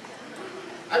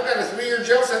 I've got a 3-year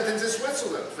jail sentence in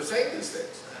Switzerland for saying these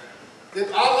things.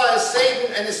 That Allah is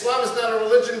Satan and Islam is not a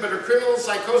religion but a criminal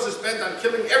psychosis bent on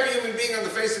killing every human being on the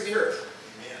face of the earth.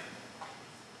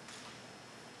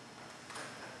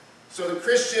 So the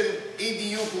Christian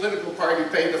EDU political party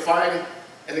paid the fine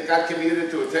and it got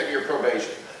commuted to a 10-year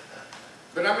probation.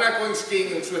 But I'm not going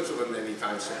skiing in Switzerland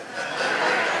anytime soon.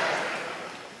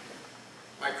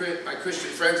 My Christian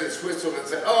friends in Switzerland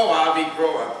said, oh, Avi,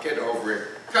 grow up, get over it.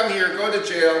 Come here, go to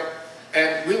jail,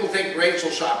 and we will take Rachel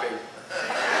shopping.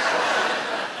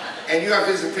 And you have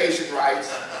visitation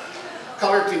rights,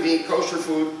 color TV, kosher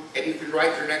food, and you can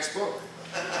write your next book.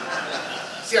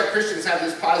 See how Christians have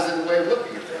this positive way of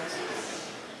looking at things.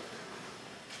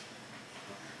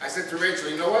 I said to Rachel,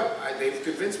 you know what? They've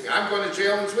convinced me. I'm going to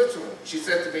jail in Switzerland. She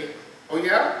said to me, oh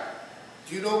yeah?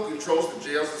 Do you know who controls the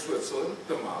jails in Switzerland?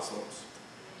 The Muslims.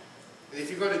 And if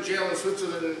you go to jail in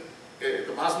Switzerland,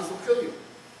 the Muslims will kill you.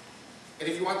 And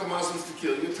if you want the Muslims to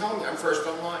kill you, tell me. I'm first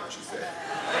on line, she said.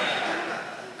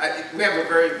 We have a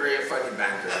very, very funny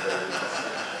banter.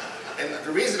 And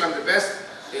the reason I'm the best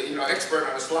expert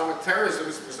on Islamic terrorism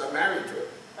is because I'm married to it.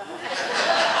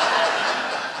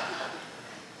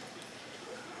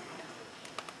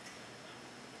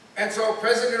 And so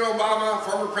President Obama,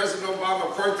 former President Obama,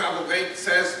 according to Abu Ghait,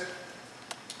 says,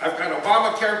 I've got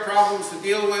Obamacare problems to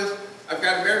deal with, I've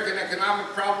got American economic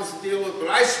problems to deal with, but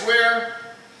I swear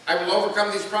I will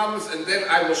overcome these problems and then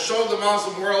I will show the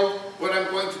Muslim world what I'm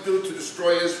going to do to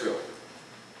destroy Israel.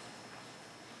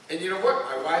 And you know what?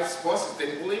 My wife's bosses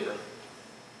didn't believe her.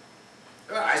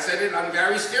 I said it on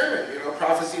Gary Stearman,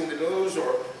 Prophecy in the News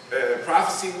or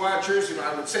Prophecy Watchers,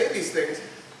 I would say these things.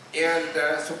 And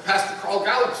so Pastor Carl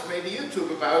Gallups made a YouTube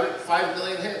about it, 5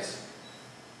 million hits.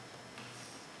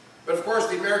 But of course,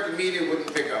 the American media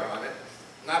wouldn't pick up on it.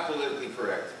 Not politically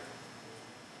correct.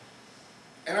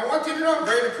 And I want you to know I'm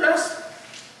very depressed.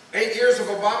 8 years of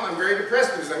Obama, I'm very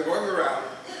depressed because I'm going around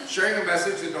sharing a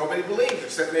message that nobody believes,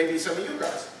 except maybe some of you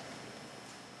guys.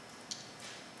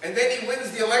 And then he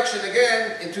wins the election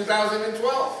again in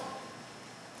 2012.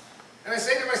 And I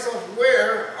say to myself,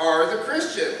 where are the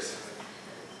Christians?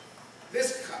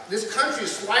 This country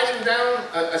is sliding down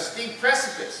a steep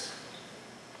precipice.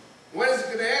 When is it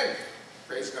going to end?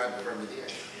 Praise God, November the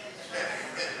 8th.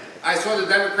 I saw the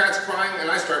Democrats crying,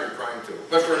 and I started crying too,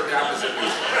 but for the opposite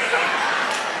reason.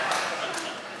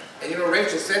 And you know,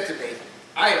 Rachel said to me,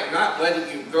 I am not letting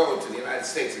you go to the United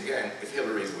States again if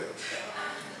Hillary wins.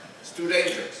 It's too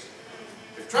dangerous.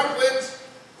 If Trump wins,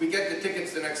 we get the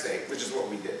tickets the next day, which is what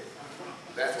we did.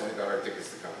 That's when we got our tickets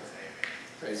to come.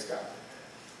 Praise God.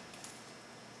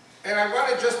 And I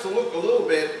wanted just to look a little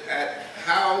bit at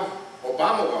how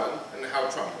Obama won and how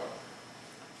Trump won.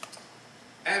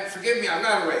 And forgive me, I'm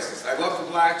not a racist. I love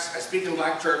the blacks. I speak in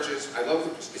black churches. I love the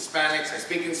Hispanics. I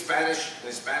speak in Spanish in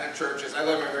Hispanic churches. I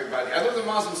love everybody. I love the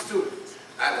Muslims too.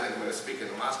 I don't think I'm going to speak in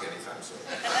the mosque anytime soon.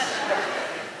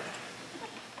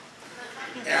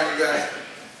 And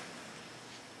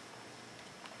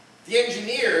the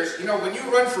engineers, you know, when you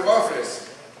run for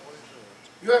office,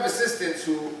 you have assistants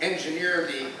who engineer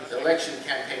the election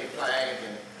campaign plan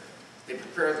and they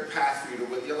prepare the path for you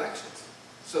to win the elections.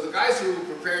 So the guys who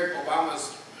prepared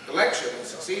Obama's election and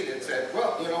succeeded said,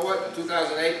 well, you know what, in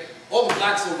 2008, all the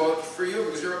blacks will vote for you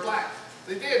because you're a black.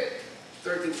 They did,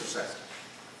 13%.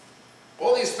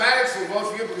 All the Hispanics will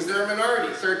vote for you because they're a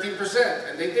minority, 13%,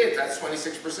 and they did, that's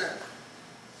 26%.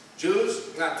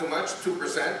 Jews, not too much,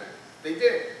 2%, they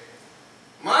did.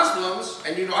 Muslims,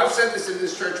 and you know, I've said this in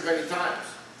this church many times,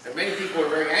 and many people are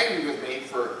very angry with me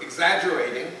for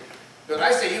exaggerating, but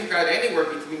I say you've got anywhere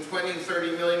between 20 and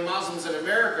 30 million Muslims in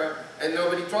America, and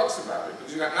nobody talks about it.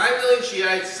 Because you've got 9 million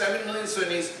Shiites, 7 million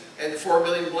Sunnis, and 4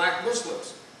 million black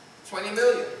Muslims. 20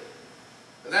 million.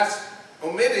 And that's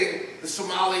omitting the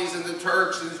Somalis and the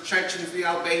Turks and the Chechens, the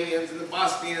Albanians and the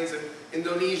Bosnians and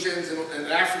Indonesians and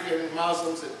African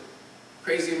Muslims and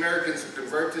crazy Americans who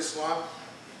convert to Islam.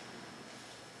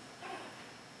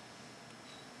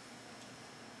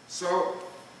 So,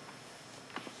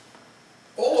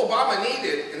 all Obama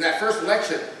needed in that first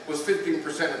election was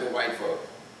 15% of the white vote.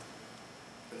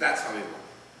 And that's how he won.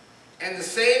 And the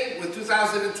same with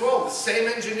 2012, the same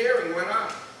engineering went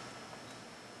on.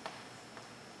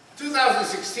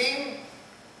 2016,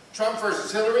 Trump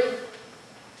versus Hillary.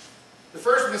 The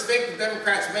first mistake the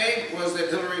Democrats made was that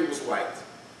Hillary was white.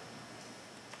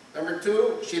 Number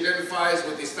two, she identifies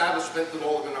with the establishment that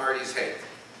all the minorities hate.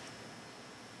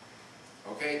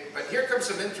 Okay, but here comes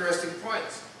some interesting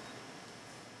points.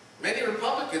 Many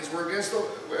Republicans were against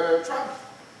Trump.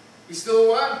 He still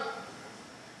won.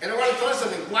 And I want to tell you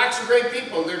something, blacks are great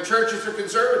people, their churches are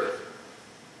conservative.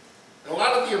 And a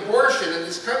lot of the abortion in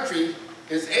this country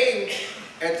is aimed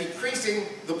at decreasing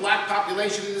the black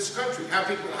population in this country. How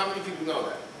many people know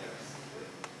that?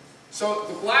 So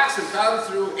the blacks have gone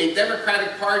through a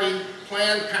Democratic Party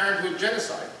Planned Parenthood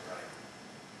genocide.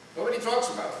 Nobody talks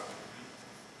about it.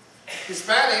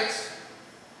 Hispanics,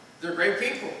 they're great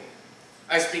people.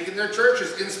 I speak in their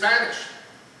churches in Spanish.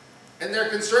 And they're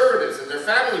conservatives and they're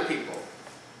family people.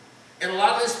 And a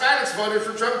lot of the Hispanics voted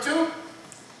for Trump too.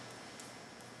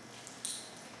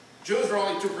 Jews are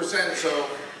only 2%, so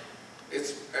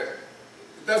it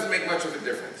doesn't make much of a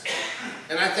difference.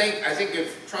 And I think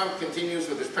if Trump continues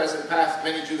with his present path,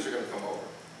 many Jews are going to come over.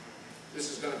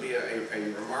 This is going to be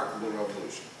a remarkable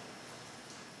revolution.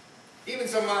 Even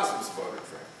some Muslims voted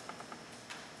for him.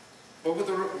 But with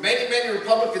the many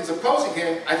Republicans opposing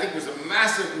him, I think it was a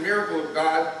massive miracle of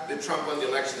God that Trump won the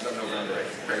elections on November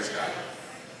 8th. Praise God.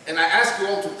 And I ask you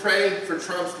all to pray for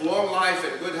Trump's long life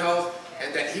and good health,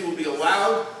 and that he will be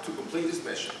allowed to complete his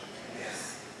mission.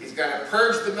 He's got to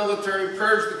purge the military,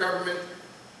 purge the government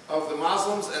of the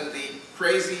Muslims and the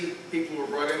crazy people who were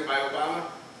brought in by Obama,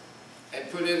 and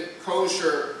put in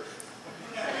kosher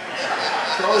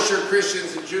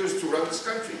Christians and Jews to run this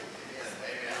country.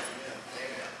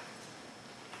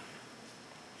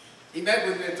 He met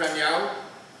with Netanyahu,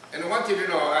 and I want you to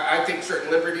know, I take certain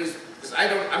liberties, because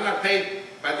I'm not paid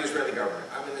by the Israeli government.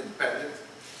 I'm an independent.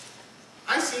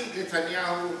 I see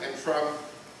Netanyahu and Trump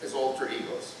as alter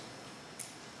egos.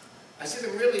 I see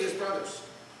them really as brothers.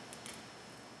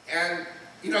 And,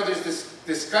 you know, there's this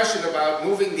discussion about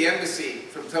moving the embassy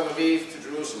from Tel Aviv to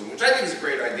Jerusalem, which I think is a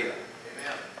great idea.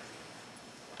 Amen.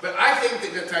 But I think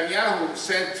that Netanyahu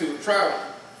said to Trump,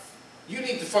 you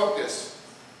need to focus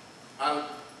on,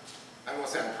 I don't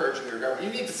want to say I'm purging your government,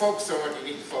 you need to focus on what you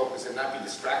need to focus and not be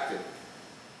distracted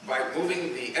by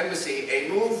moving the embassy, a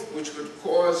move which would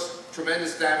cause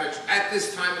tremendous damage at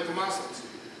this time with the Muslims.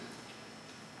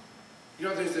 You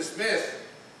know, there's this myth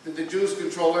that the Jews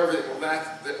control everything. Well,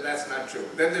 that's not true.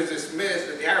 Then there's this myth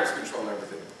that the Arabs control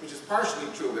everything, which is partially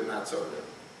true, but not so good.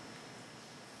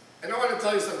 And I want to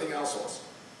tell you something else also.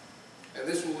 And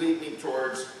this will lead me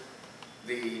towards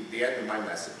the end of my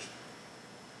message.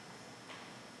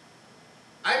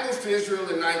 I moved to Israel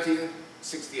in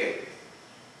 1968.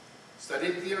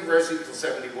 Studied at the university until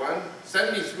 71.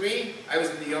 73, I was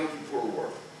in the Yom Kippur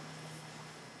War.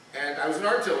 And I was in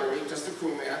artillery, just a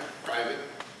crewman, private.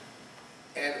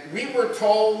 And we were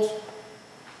told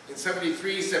in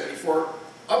 73, 74,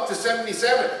 up to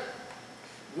 77,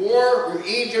 war with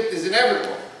Egypt is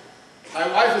inevitable. My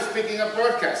wife was picking up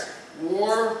broadcasting.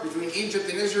 War between Egypt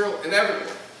and Israel,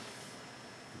 inevitable.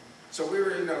 So we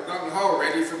were, gung-ho,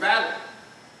 ready for battle.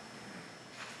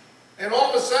 And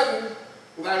all of a sudden,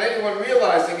 without anyone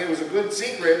realizing it was a good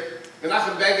secret,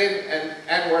 Menachem Begin and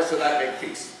Anwar Sadat made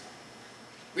peace.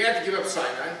 We had to give up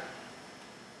Sinai.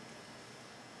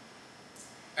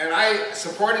 And I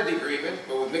supported the agreement,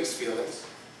 but with mixed feelings.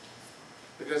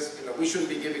 Because, we shouldn't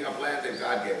be giving up land that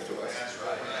God gave to us. That's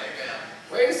right. Amen.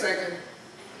 Wait a second.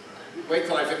 Wait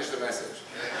till I finish the message.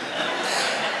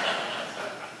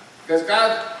 Because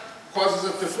God causes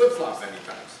us to flip-flop many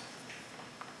times.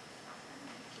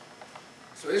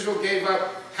 So Israel gave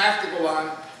up half the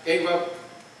Golan, gave up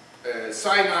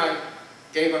Sinai,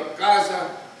 gave up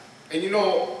Gaza, and you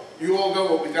all know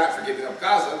what we got for giving up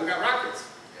Gaza. We got rockets.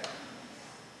 Yeah.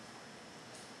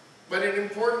 But an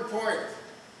important point.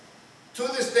 To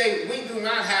this day, we do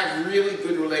not have really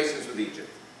good relations with Egypt.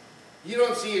 You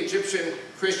don't see Egyptian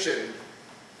Christian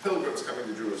pilgrims coming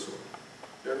to Jerusalem.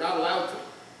 They're not allowed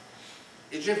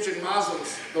to. Egyptian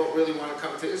Muslims don't really want to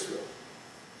come to Israel.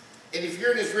 And if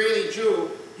you're an Israeli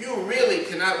Jew, you really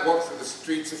cannot walk through the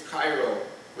streets of Cairo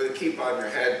with a kippah on your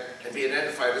head and be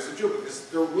identified as a Jew, because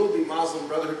there will be Muslim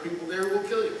Brotherhood people there who will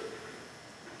kill you.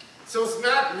 So it's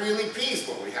not really peace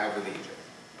what we have with Egypt.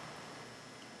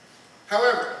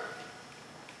 However,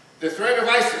 the threat of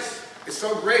ISIS is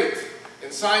so great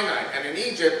in Sinai and in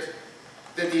Egypt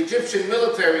that the Egyptian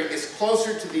military is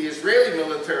closer to the Israeli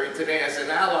military today as an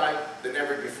ally than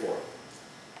ever before.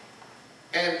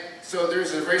 And so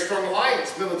there's a very strong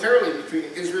alliance militarily between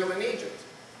Israel and Egypt.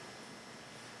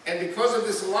 And because of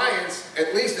this alliance,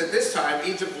 at least at this time,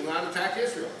 Egypt will not attack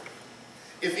Israel.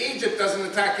 If Egypt doesn't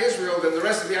attack Israel, then the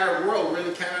rest of the Arab world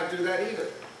really cannot do that either.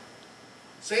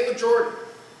 Same with Jordan.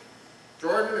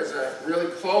 Jordan is a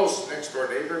really close next-door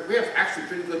neighbor. We have actually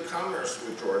pretty good commerce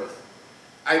with Jordan.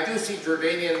 I do see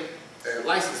Jordanian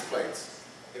license plates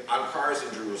on cars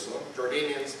in Jerusalem.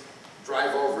 Jordanians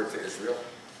drive over to Israel.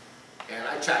 And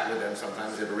I chat with them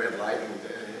sometimes at a red light. And,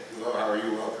 hello, how are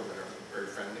you? Welcome. And everything. Very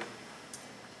friendly.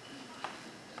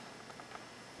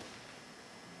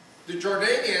 The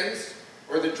Jordanians,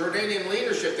 or the Jordanian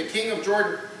leadership, the king of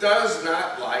Jordan, does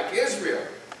not like Israel.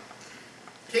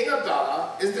 King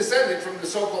Abdullah is descended from the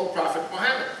so-called prophet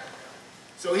Muhammad.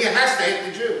 So he has to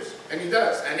hate the Jews, and he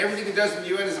does. And everything he does in the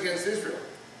UN is against Israel.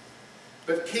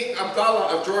 But King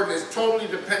Abdullah of Jordan is totally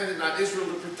dependent on Israel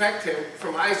to protect him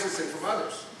from ISIS and from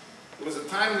others. There was a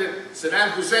time that Saddam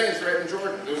Hussein threatened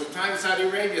Jordan. There was a time Saudi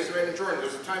Arabia threatened Jordan.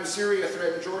 There was a time Syria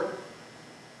threatened Jordan.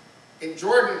 And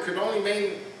Jordan could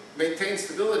only maintain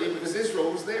stability because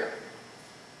Israel was there.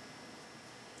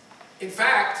 In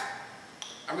fact,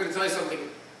 I'm going to tell you something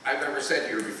I've never said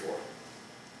here before.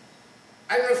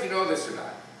 I don't know if you know this or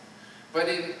not, but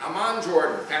in Amman,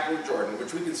 Jordan, capital of Jordan,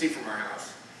 which we can see from our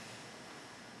house,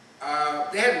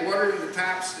 they had water in the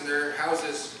taps in their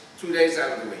houses 2 days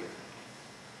out of the week.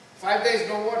 5 days,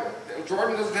 no water.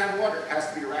 Jordan doesn't have water. It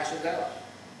has to be rationed out.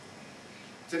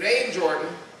 Today in Jordan,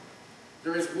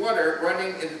 there is water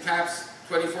running in the taps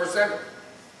 24/7.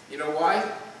 You know why?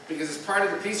 Because as part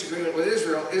of the peace agreement with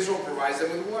Israel, Israel provides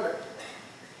them with water.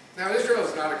 Now, Israel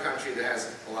is not a country that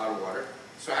has a lot of water,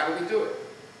 so how do we do it?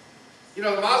 You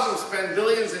know, the Muslims spend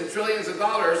billions and trillions of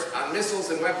dollars on missiles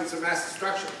and weapons of mass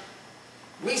destruction.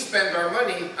 We spend our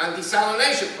money on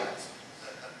desalination plants.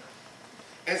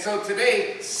 And so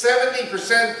today,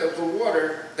 70% of the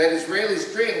water that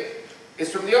Israelis drink is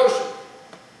from the ocean.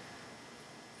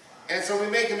 And so we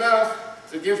make enough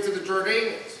to give to the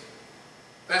Jordanians.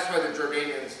 That's why the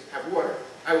Jordanians have water.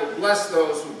 I will bless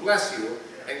those who bless you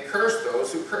and curse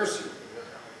those who curse you.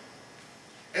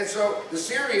 And so the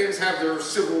Syrians have their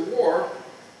civil war.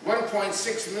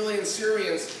 1.6 million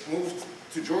Syrians moved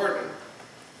to Jordan.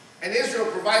 And Israel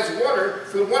provides water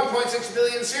for the 1.6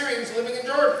 million Syrians living in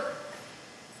Jordan.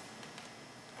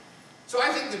 So I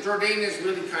think the Jordanians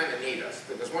really kind of need us,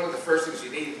 because one of the first things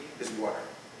you need is water.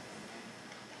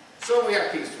 So we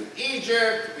have peace with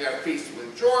Egypt, we have peace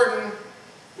with Jordan.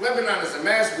 Lebanon is a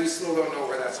mess, we still don't know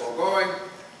where that's all going.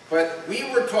 But we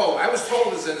were told, I was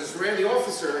told as an Israeli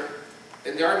officer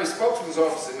in the Army spokesman's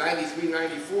office in 93,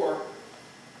 94,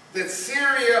 that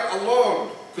Syria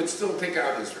alone could still take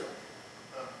out Israel.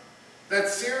 That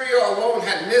Syria alone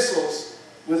had missiles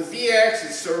with VX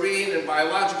and serene and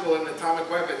biological and atomic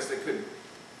weapons that could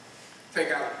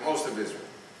take out most of Israel.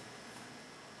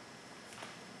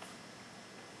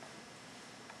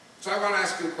 So I want to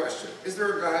ask you a question. Is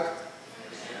there a God?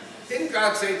 Didn't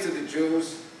God say to the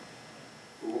Jews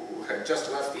who had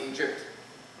just left Egypt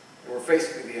and were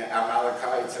facing the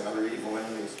Amalekites and other evil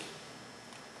enemies,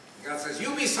 God says,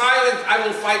 "You be silent, I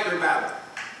will fight your battle."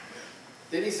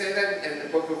 Did he say that in the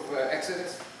book of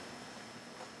Exodus?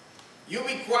 You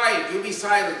be quiet, you be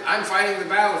silent, I'm fighting the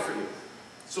battle for you.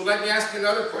 So let me ask you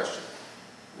another question.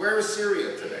 Where is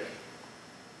Syria today?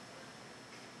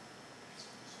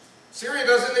 Syria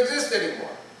doesn't exist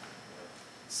anymore.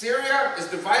 Syria is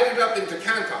divided up into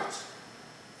cantons.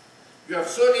 You have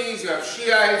Sunnis, you have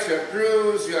Shiites, you have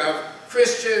Druze, you have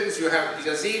Christians, you have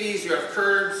Yazidis, you have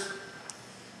Kurds.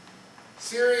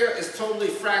 Syria is totally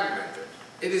fragmented.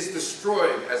 It is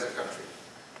destroyed as a country.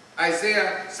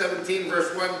 Isaiah 17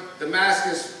 verse 1,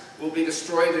 Damascus will be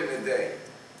destroyed in a day.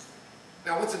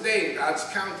 Now what's a day in God's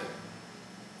counting?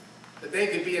 A day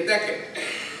could be a decade.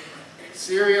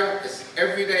 Syria is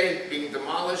every day being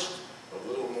demolished, a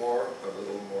little more, a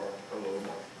little more, a little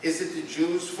more. Is it the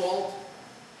Jews' fault?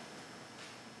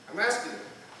 I'm asking you.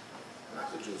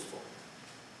 Not the Jews' fault.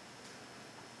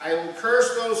 I will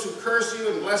curse those who curse you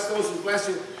and bless those who bless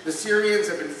you. The Syrians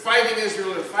have been fighting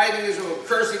Israel and fighting Israel and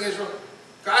cursing Israel.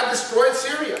 God destroyed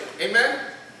Syria. Amen?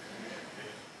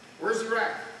 Where's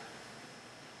Iraq?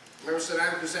 Remember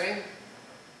Saddam Hussein?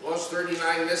 Launched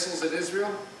 39 missiles at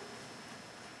Israel.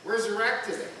 Where's Iraq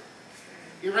today?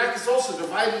 Iraq is also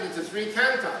divided into 3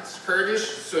 cantons, Kurdish,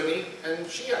 Sunni, and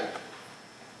Shiite.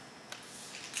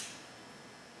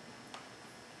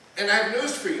 And I have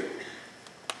news for you.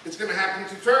 It's going to happen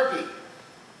to Turkey.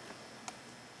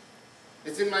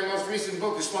 It's in my most recent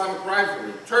book, Islamic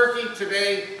Rivalry. Turkey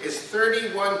today is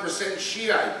 31%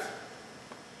 Shiite.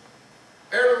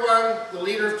 Erdogan, the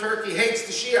leader of Turkey, hates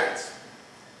the Shiites.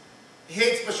 He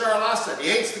hates Bashar al-Assad. He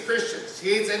hates the Christians.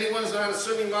 He hates anyone who's not a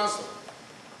Sunni Muslim.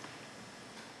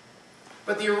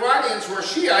 But the Iranians, who are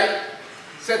Shiite,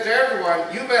 said to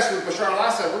everyone, you mess with Bashar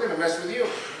al-Assad, we're going to mess with you.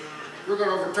 We're going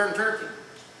to overturn Turkey.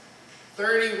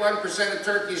 31% of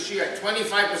Turkey is Shiite.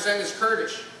 25% is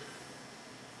Kurdish.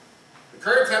 The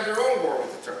Kurds have their own war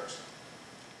with the Turks.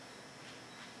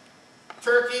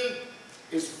 Turkey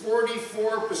is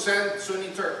 44% Sunni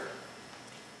Turk,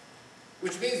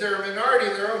 which means they're a minority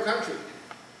in their own country.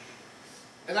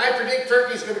 And I predict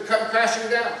Turkey is going to come crashing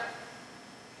down.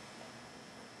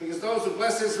 Because those who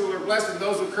bless Israel are blessed and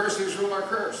those who curse Israel are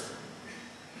cursed.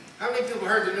 How many people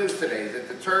heard the news today that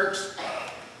the Turks,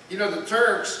 you know, the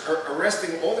Turks are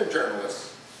arresting all their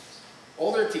journalists,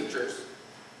 all their teachers,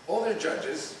 all their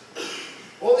judges,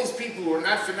 all these people who are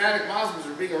not fanatic Muslims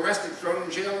are being arrested, thrown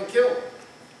in jail and killed.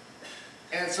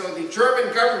 And so the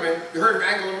German government, you heard of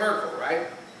Angela Merkel, right?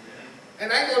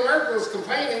 And Angela Merkel is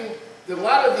complaining that a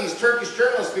lot of these Turkish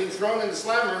journalists being thrown in the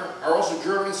slammer are also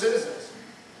German citizens.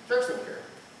 Turks don't care.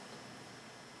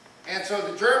 And so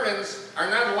the Germans are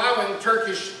not allowing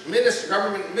Turkish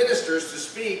government ministers to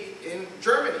speak in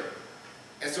Germany.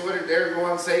 And so what did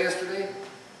Erdogan say yesterday?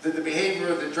 That the behavior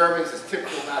of the Germans is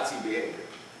typical Nazi behavior.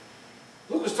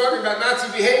 Who was talking about Nazi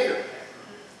behavior?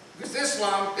 Because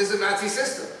Islam is a Nazi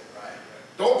system.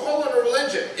 Don't call it a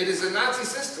religion. It is a Nazi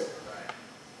system.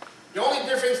 The only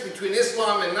difference between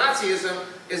Islam and Nazism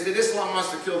is that Islam wants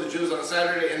to kill the Jews on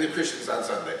Saturday and the Christians on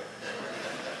Sunday.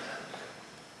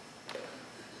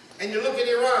 And you look at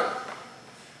Iran.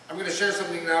 I'm going to share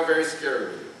something now very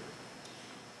scary with you.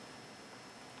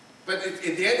 But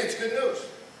in the end, it's good news.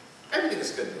 Everything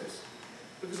is good news.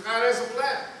 Because God has a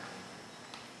plan.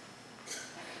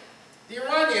 The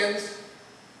Iranians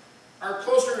are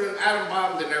closer to an atom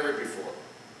bomb than ever before.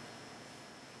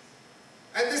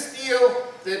 And this deal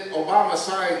that Obama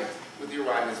signed with the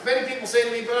Iranians, many people say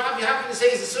to me, but Avi, how can you say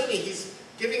he's a Sunni? He's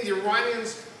giving the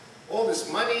Iranians all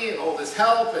this money and all this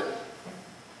help. And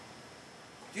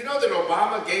do you know that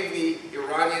Obama gave the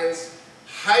Iranians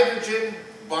hydrogen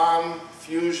bomb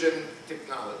fusion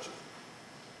technology?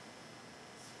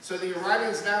 So the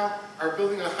Iranians now are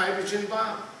building a hydrogen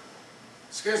bomb.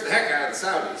 Scares the heck out of the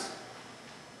Saudis.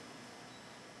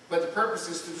 But the purpose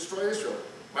is to destroy Israel.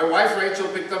 My wife Rachel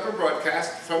picked up a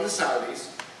broadcast from the Saudis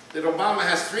that Obama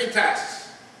has 3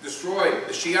 tasks. Destroy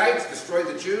the Shiites, destroy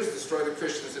the Jews, destroy the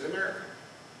Christians in America.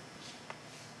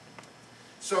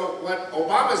 So what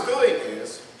Obama's doing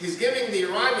is, he's giving the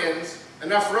Iranians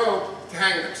enough rope to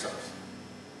hang themselves.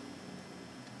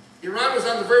 Iran was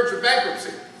on the verge of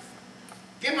bankruptcy.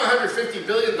 Give them $150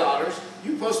 billion,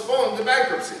 you postpone the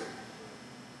bankruptcy.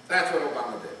 That's what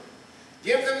Obama did.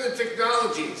 Give them the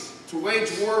technologies to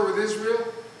wage war with Israel.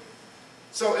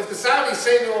 So if the Saudis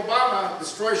say to Obama,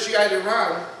 destroy Shiite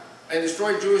Iran and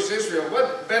destroy Jewish Israel,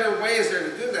 what better way is there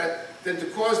to do that than to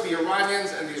cause the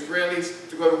Iranians and the Israelis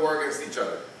to go to war against each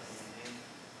other?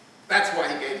 That's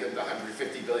why he gave them the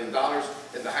 $150 billion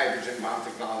in the hydrogen bomb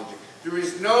technology. There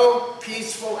is no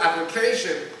peaceful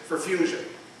application for fusion.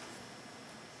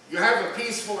 You have a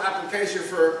peaceful application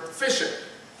for fission,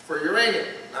 for uranium,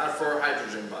 not for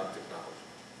hydrogen bomb technology.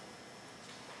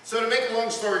 So to make a long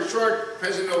story short,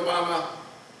 President Obama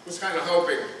was kind of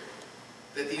hoping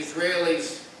that the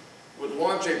Israelis would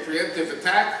launch a preemptive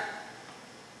attack,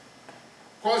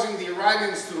 causing the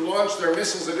Iranians to launch their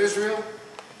missiles at Israel,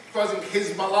 causing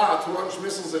Hezbollah to launch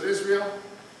missiles at Israel.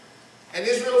 And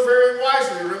Israel very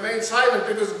wisely remained silent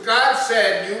because God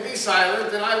said, you be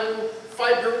silent and I will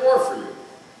fight your war for you.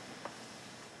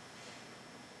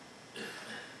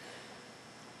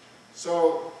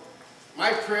 So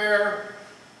my prayer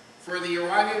for the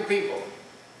Iranian people,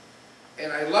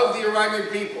 and I love the Iranian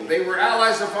people. They were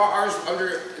allies of ours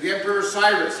under the Emperor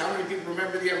Cyrus. How many people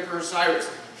remember the Emperor Cyrus?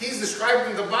 He's described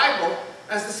in the Bible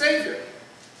as the savior.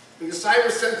 Because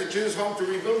Cyrus sent the Jews home to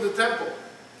rebuild the temple.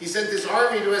 He sent his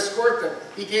army to escort them.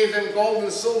 He gave them gold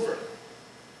and silver.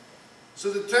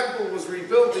 So the temple was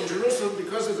rebuilt in Jerusalem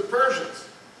because of the Persians.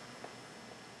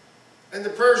 And the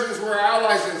Persians were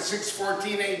allies in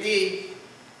 614 AD,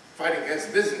 fighting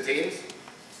against Byzantines.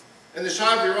 And the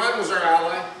Shah of Iran was our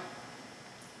ally.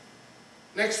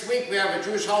 Next week we have a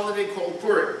Jewish holiday called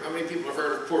Purim. How many people have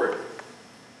heard of Purim?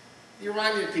 The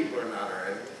Iranian people are not our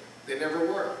enemy. They never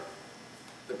were.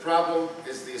 The problem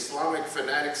is the Islamic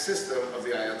fanatic system of the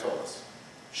Ayatollahs,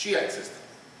 Shiite system,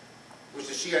 which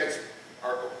the Shiites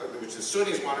which the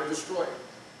Sunnis want to destroy.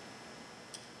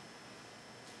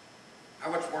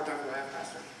 How much more time do I have,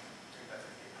 Pastor?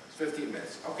 15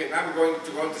 minutes. Okay, now I'm going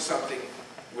to go into something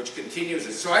which continues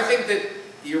it. So I think that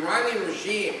the Iranian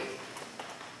regime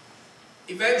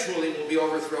eventually will be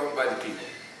overthrown by the people.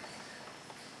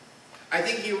 I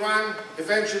think Iran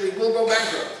eventually will go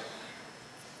bankrupt.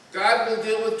 God will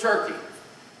deal with Turkey.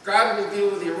 God will deal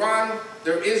with Iran.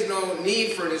 There is no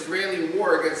need for an Israeli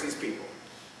war against these people.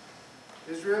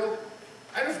 Israel,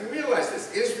 I don't know if you realize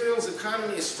this, Israel's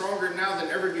economy is stronger now than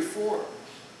ever before.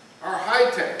 Our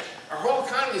high-tech, our whole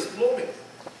economy is blooming.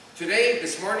 Today,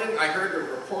 this morning, I heard a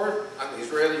report on the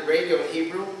Israeli radio in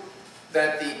Hebrew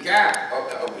that the gap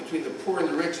between the poor and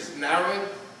the rich is narrowing.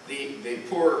 The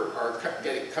poor are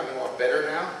coming off better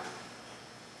now.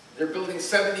 They're building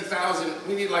 70,000,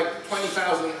 we need like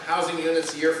 20,000 housing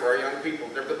units a year for our young people.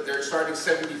 They're starting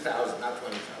 70,000, not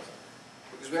 20,000.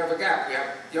 Because we have a gap. We have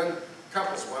young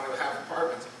couples who want to have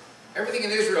apartments. Everything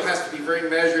in Israel has to be very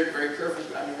measured, very careful.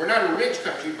 I mean, we're not a rich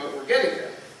country, but we're getting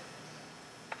there.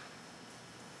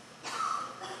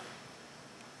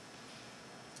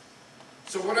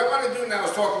 So what I want to do now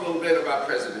is talk a little bit about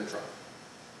President Trump.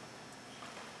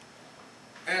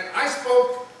 And I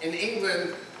spoke in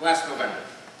England last November.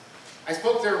 I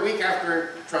spoke there a week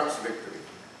after Trump's victory.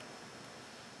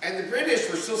 And the British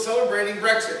were still celebrating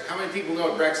Brexit. How many people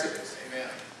know what Brexit is? Amen.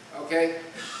 Okay?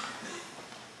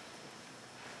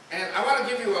 And I want to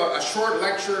give you a short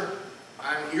lecture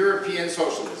on European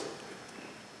socialism.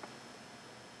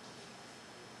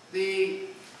 The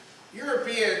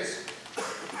Europeans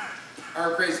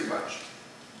are a crazy bunch.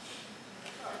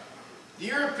 The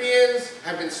Europeans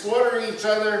have been slaughtering each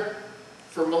other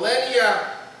for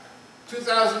millennia,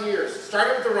 2,000 years,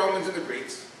 starting with the Romans and the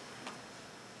Greeks.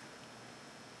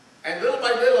 And little by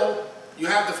little, you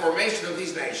have the formation of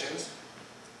these nations.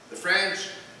 The French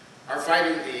are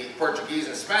fighting the Portuguese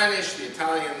and Spanish, the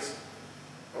Italians,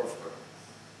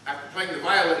 after playing the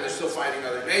violin, they're still fighting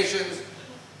other nations.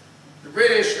 The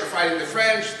British are fighting the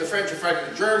French are fighting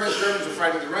the Germans are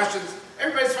fighting the Russians.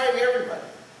 Everybody's fighting everybody.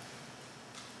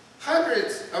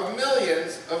 Hundreds of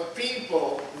millions of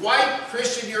people, white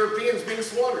Christian Europeans, being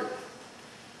slaughtered.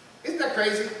 Isn't that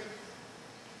crazy?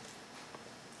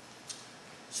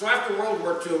 So after World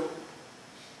War II,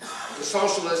 the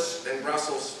socialists in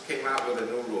Brussels came out with a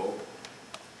new rule.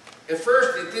 At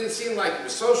first, it didn't seem like it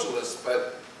was socialist,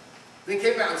 but they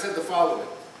came out and said the following.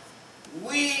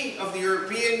 We of the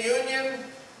European Union,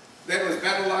 then was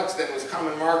Benelux, then was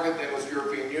Common Market, then was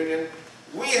European Union,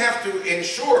 we have to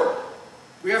ensure,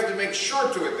 we have to make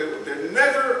sure to it that there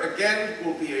never again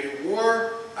will be a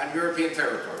war on European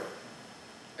territory.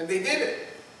 And they did it.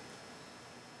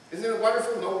 Isn't it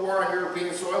wonderful? No war on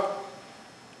European soil.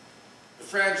 The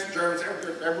French, the Germans,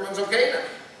 everyone's okay now.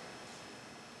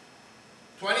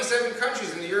 27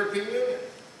 countries in the European Union.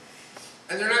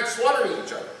 And they're not slaughtering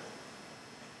each other.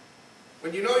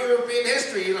 When you know European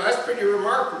history, you know, that's pretty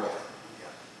remarkable.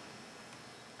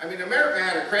 I mean, America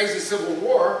had a crazy civil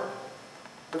war,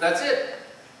 but that's it.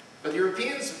 But the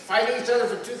Europeans fighting each other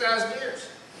for 2,000 years.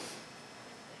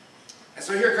 And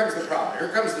so here comes the problem. Here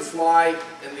comes the fly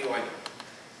in the ointment.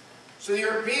 So the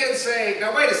Europeans say,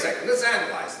 now wait a second, let's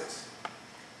analyze this.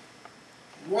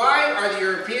 Why are the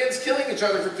Europeans killing each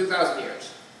other for 2,000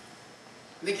 years?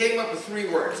 And they came up with 3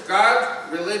 words: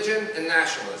 God, religion, and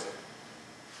nationalism.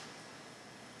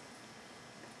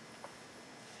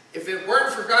 If it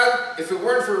weren't for God, if it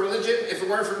weren't for religion, if it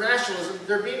weren't for nationalism,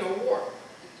 there'd be no war.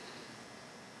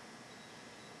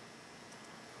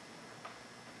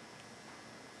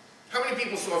 How many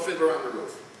people saw Fiddler on the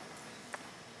Roof?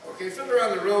 Okay, Fiddler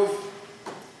on the Roof,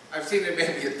 I've seen it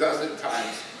maybe a dozen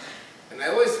times. And I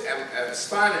always am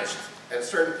astonished at a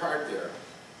certain part there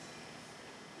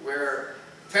where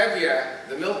Tevye,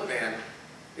 the milkman,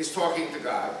 is talking to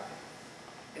God.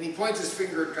 And he points his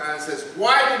finger at God and says,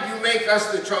 "Why did you make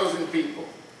us the chosen people?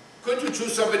 Couldn't you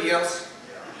choose somebody else?"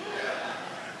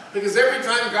 Because every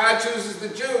time God chooses the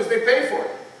Jews, they pay for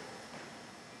it.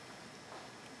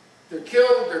 They're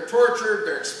killed, they're tortured,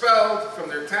 they're expelled from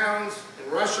their towns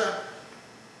in Russia.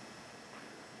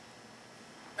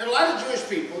 And a lot of Jewish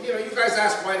people, you know, you guys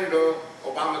ask, why did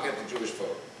Obama get the Jewish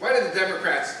vote? Why did the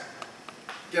Democrats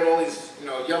get all these, you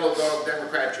know, yellow dog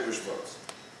Democrat Jewish votes?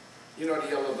 You know what a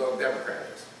yellow dog Democrat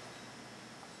is.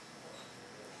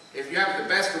 If you have the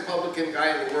best Republican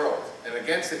guy in the world, and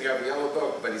against him you have a yellow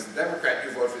dog, but he's a Democrat,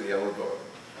 you vote for the yellow dog.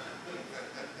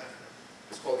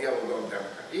 It's called yellow dog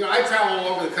Democrat. You know, I travel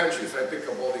all over the country, so I pick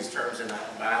up all these terms in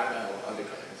Alabama, other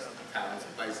countries, towns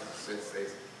and places,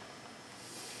 states.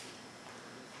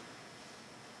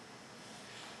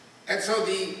 And so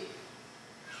the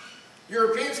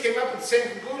Europeans came up with the same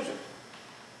conclusion.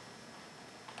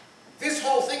 This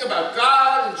whole thing about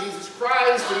God and Jesus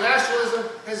Christ and nationalism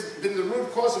has been the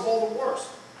root cause of all the wars.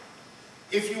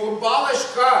 If you abolish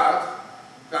God,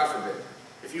 God forbid,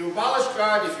 if you abolish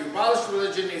God, if you abolish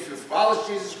religion, if you abolish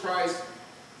Jesus Christ,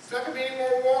 it's not going to be any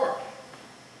more war.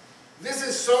 This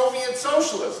is Soviet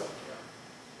socialism.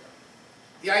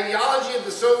 The ideology of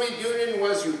the Soviet Union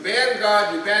was you ban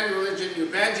God, you ban religion, you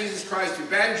ban Jesus Christ, you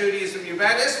ban Judaism, you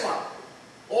ban Islam.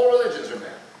 All religions are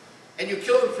banned. And you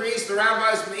kill the priests, the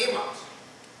rabbis, and the imams.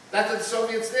 That's what the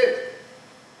Soviets did.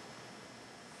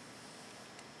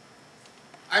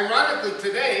 Ironically,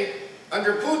 today,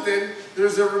 under Putin,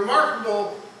 there's a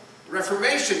remarkable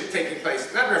reformation taking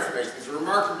place. Not reformation, it's a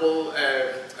remarkable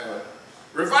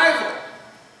revival.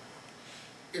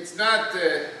 It's not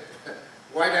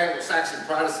white Anglo-Saxon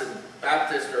Protestant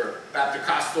Baptist or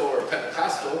Baptist-costal or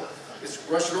Pentecostal. It's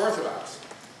Russian Orthodox,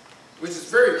 which is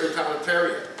very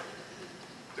totalitarian.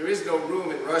 There is no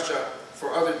room in Russia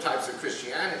for other types of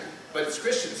Christianity, but it's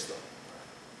Christian still.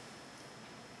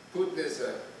 Putin is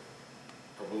a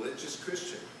religious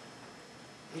Christian.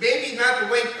 Maybe not the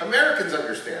way Americans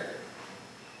understand it.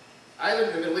 I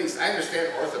live in the Middle East. I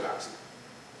understand Orthodoxy.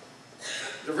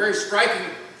 There are very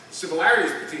striking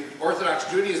similarities between Orthodox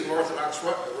Judaism and Orthodox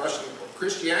Russian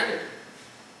Christianity.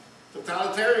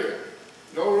 Totalitarian.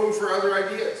 No room for other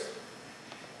ideas.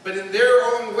 But in their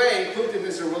own way, Putin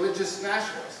is a religious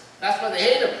nationalist. That's why they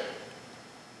hate him.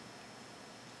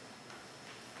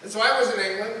 And so I was in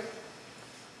England,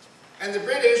 and the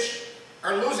British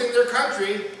are losing their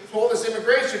country to all this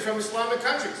immigration from Islamic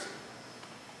countries.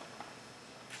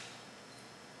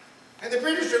 And the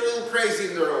British are a little crazy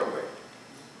in their own way.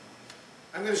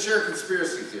 I'm going to share a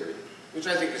conspiracy theory, which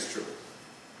I think is true.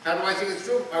 How do I think it's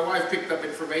true? My wife picked up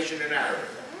information in Arabic.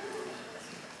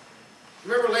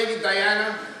 Remember Lady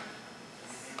Diana?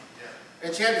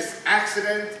 And she had this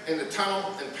accident in the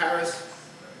tunnel in Paris.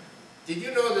 Did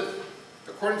you know that,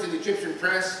 according to the Egyptian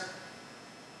press,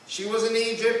 she was in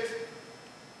Egypt,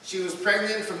 she was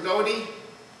pregnant from Dodi,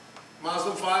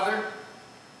 Muslim father,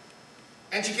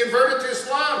 and she converted to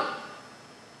Islam.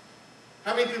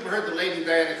 How many people heard that Lady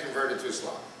Diana converted to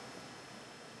Islam?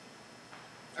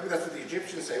 I mean, that's what the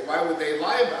Egyptians say. Why would they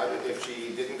lie about it if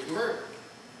she didn't convert?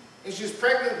 And she was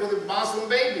pregnant with a Muslim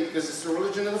baby because it's the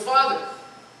religion of the father.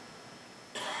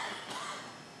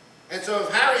 And so if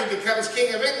Harry becomes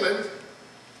king of England,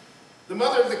 the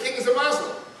mother of the king is a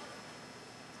Muslim.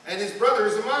 And his brother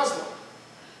is a Muslim.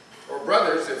 Or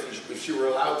brothers, if she were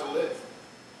allowed to live.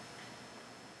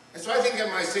 And so I think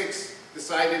MI6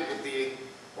 decided with the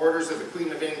orders of the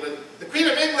Queen of England. The Queen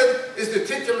of England is the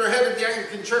titular head of the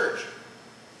Anglican Church.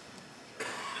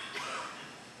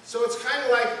 So it's kind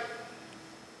of like,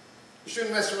 you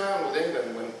shouldn't mess around with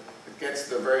England when it gets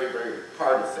to the very, very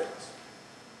heart of things.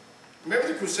 Remember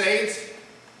the Crusades?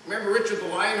 Remember Richard the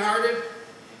Lionhearted?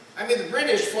 I mean, the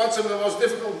British fought some of the most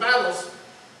difficult battles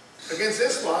against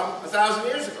Islam 1,000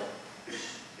 years ago.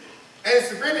 And it's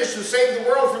the British who saved the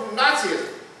world from Nazism.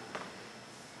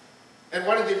 And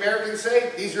what did the Americans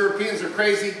say? These Europeans are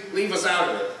crazy, leave us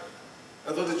out of it.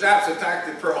 Although the Japs attacked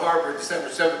at Pearl Harbor December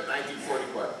 7th,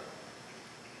 1941.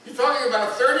 You're talking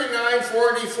about 39,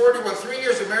 40, 41, 3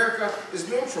 years America is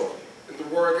neutral in the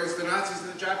war against the Nazis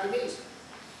and the Japanese.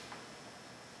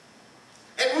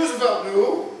 And Roosevelt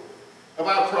knew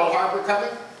about Pearl Harbor coming.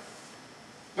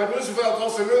 But Roosevelt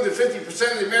also knew that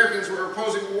 50% of the Americans were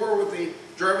opposing the war with the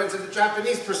Germans and the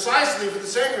Japanese precisely for the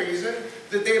same reason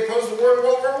that they opposed the war in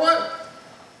World War I.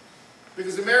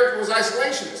 Because America was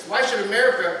isolationist. Why should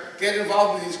America get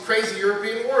involved in these crazy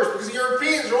European wars? Because the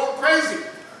Europeans are all crazy.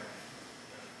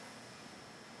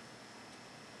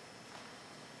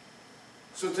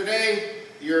 So today,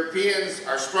 the Europeans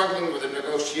are struggling with a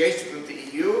negotiation with the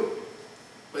EU,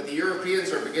 but the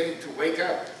Europeans are beginning to wake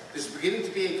up. There's beginning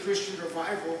to be a Christian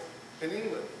revival in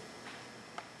England.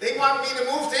 They want me to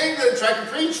move to England so I can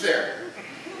preach there.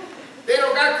 They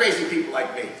don't got crazy people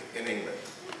like me in England.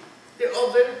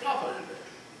 Oh, they didn't pop on it.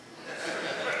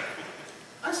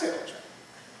 I say all right.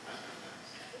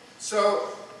 So,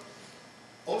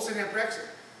 all of a sudden you have Brexit.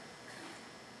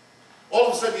 All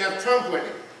of a sudden you have Trump winning.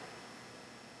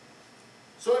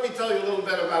 So let me tell you a little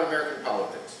bit about American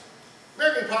politics.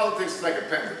 American politics is like a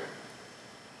pendulum.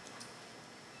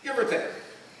 Give or take.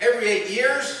 Every 8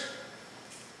 years,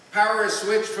 power is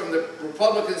switched from the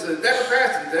Republicans to the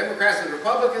Democrats, and the Democrats to the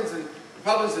Republicans, and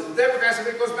Republicans to the Democrats, and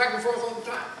it goes back and forth all the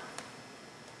time.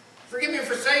 Forgive me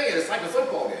for saying it, it's like a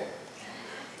football game.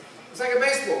 It's like a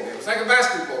baseball game. It's like a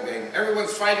basketball game.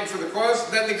 Everyone's fighting for the cause,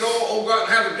 and then they go out and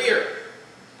have a beer.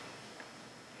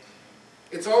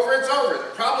 It's over, it's over.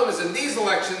 The problem is in these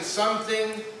elections,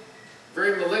 something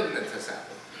very malignant has happened.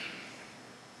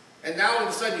 And now all of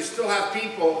a sudden you still have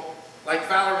people like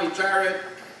Valerie Jarrett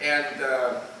and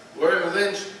Loretta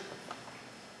Lynch.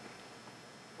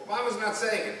 Obama's not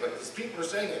saying it, but these people are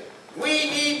saying it. We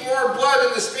need more blood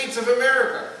in the streets of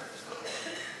America.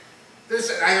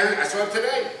 I saw it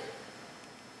today.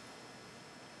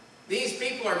 These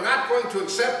people are not going to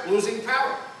accept losing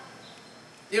power.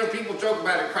 You know, people joke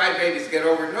about it, crybabies get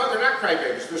over it. No, they're not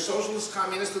crybabies. They're socialist,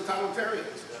 communist,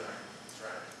 totalitarians.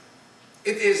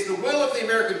 It is the will of the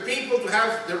American people to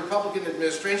have the Republican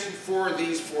administration for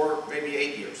these 4, maybe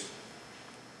 8 years.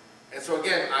 And so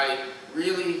again, I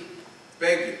really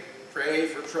beg you, pray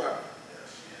for Trump.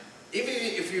 Even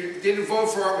if you didn't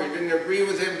vote for him or you didn't agree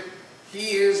with him,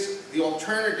 he is the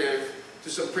alternative to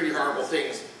some pretty horrible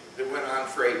things that went on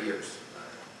for 8 years.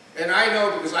 And I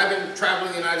know, because I've been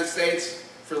traveling the United States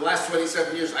for the last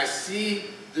 27 years, I see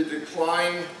the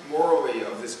decline morally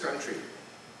of this country.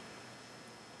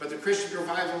 But the Christian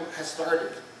revival has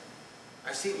started.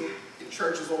 I see it in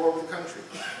churches all over the country.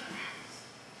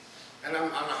 And I'm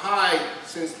on a high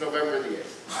since November the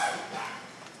 8th.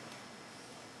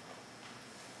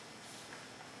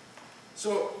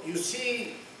 So you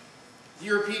see the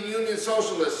European Union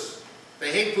socialists,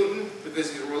 they hate Putin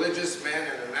because he's a religious man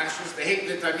and a nationalist. They hate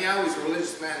Netanyahu, he's a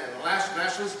religious man and a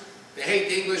nationalist. They hate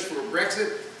the English for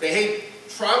Brexit. They hate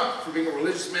Trump for being a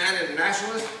religious man and a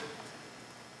nationalist.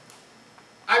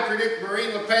 I predict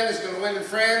Marine Le Pen is going to win in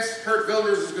France. Geert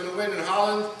Wilders is going to win in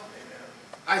Holland.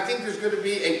 I think there's going to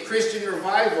be a Christian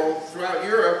revival throughout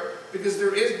Europe because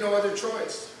there is no other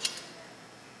choice.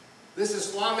 This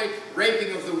Islamic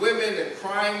raping of the women and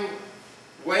crime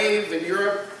wave in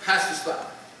Europe has to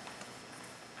stop.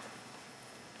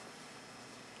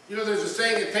 You know, there's a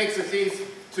saying, it takes a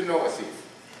thief to know a thief.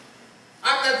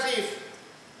 I'm that thief.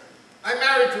 I'm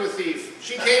married to a thief.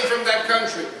 She came from that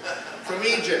country, from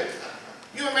Egypt.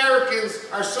 You Americans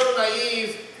are so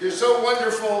naive, you're so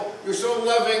wonderful, you're so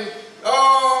loving.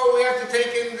 Oh, we have to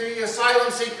take in the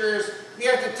asylum seekers, we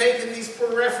have to take in these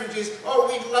poor refugees. Oh,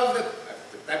 we love them.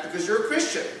 That's because you're a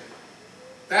Christian.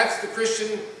 That's the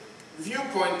Christian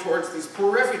viewpoint towards these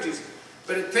poor refugees.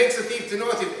 But it takes a thief to know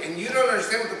a thief, and you don't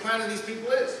understand what the plan of these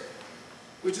people is,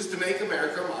 which is to make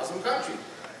America a Muslim country.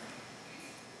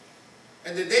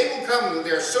 And the day will come when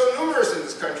they are so numerous in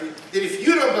this country that if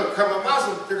you don't become a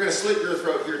Muslim, they're going to slit your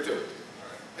throat here too.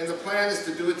 And the plan is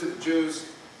to do it to the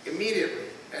Jews immediately,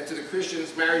 and to the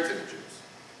Christians married to the Jews.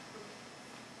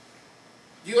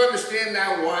 Do you understand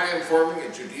now why I'm forming a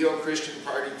Judeo-Christian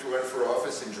party to run for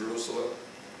office in Jerusalem?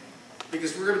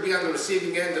 Because we're going to be on the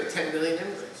receiving end of 10 million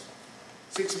immigrants.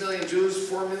 6 million Jews,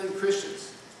 4 million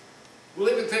Christians. We'll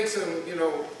even take some,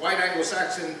 white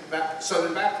Anglo-Saxon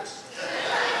Southern Baptists,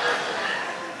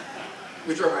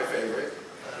 which are my favorite.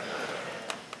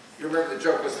 You remember the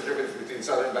joke, what's the difference between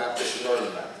Southern Baptists and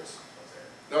Northern Baptists?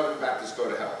 Northern Baptists go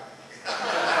to hell.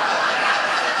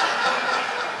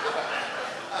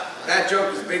 That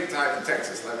joke is big time in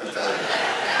Texas, let me tell you.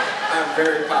 I'm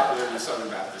very popular in the Southern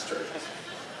Baptist churches.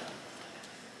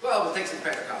 Well, we'll take some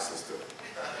Pentecostals too.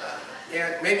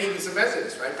 And maybe even some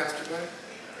Methodists, right, Pastor Glenn?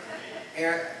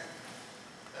 And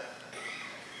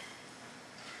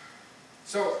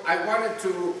so I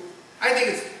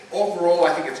think overall,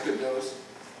 I think it's good news.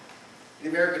 The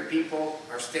American people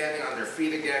are standing on their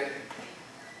feet again.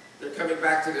 They're coming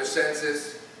back to their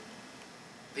senses.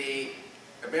 The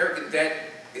American debt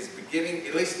is beginning,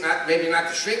 at least maybe not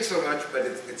to shrink so much, but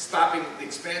it's stopping the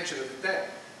expansion of the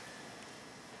debt.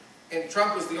 And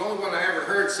Trump was the only one I ever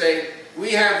heard say,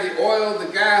 we have the oil, the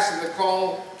gas, and the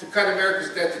coal to cut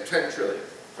America's debt to 10 trillion,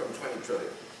 from 20 trillion.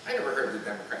 I never heard the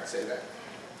Democrats say that.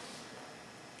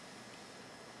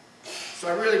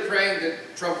 So I'm really praying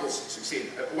that Trump will succeed.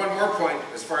 One more point,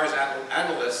 as far as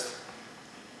analysts.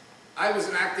 I was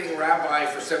an acting rabbi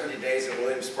for 70 days in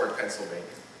Williamsport, Pennsylvania.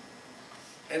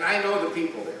 And I know the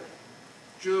people there.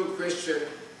 Jew, Christian.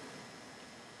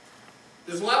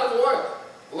 There's a lot of oil,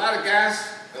 a lot of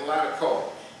gas, and a lot of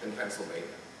coal in Pennsylvania.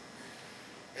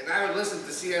 And I would listen to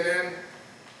CNN.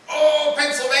 Oh,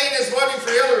 Pennsylvania's voting for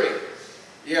Hillary.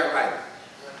 Yeah, right.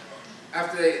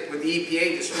 After with the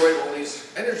EPA destroyed all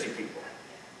these energy people.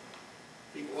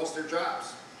 People lost their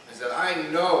jobs. I said, I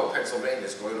know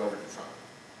Pennsylvania's going over to Trump.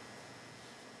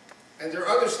 And there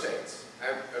are other states. I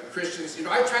have Christians,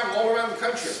 I travel all around the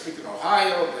country. I speak in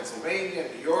Ohio, Pennsylvania,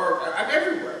 New York. I'm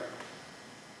everywhere.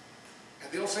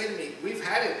 And they'll say to me, we've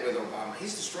had it with Obama.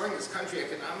 He's destroying this country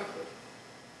economically.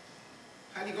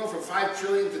 How do you go from 5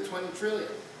 trillion to 20 trillion?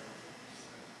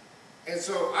 And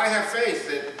so I have faith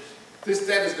that this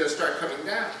debt is going to start coming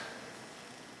down.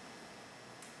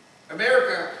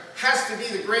 America has to be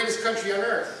the greatest country on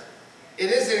earth.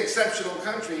 It is an exceptional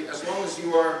country as long as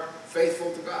you are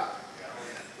faithful to God.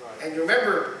 And you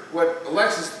remember what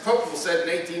Alexis Tocqueville said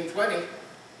in 1820.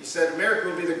 He said, America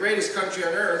will be the greatest country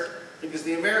on earth because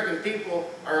the American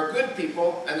people are a good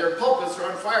people and their pulpits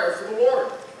are on fire for the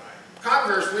Lord.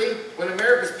 Conversely, when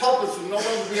America's pulpits will no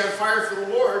longer be on fire for the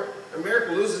Lord,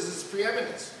 America loses its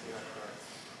preeminence.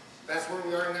 That's where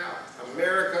we are now.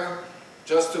 America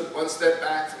just took one step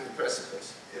back from the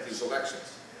precipice with these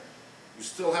elections. You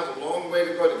still have a long way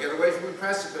to go to get away from the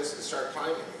precipice and start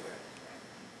climbing again.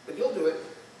 But you'll do it.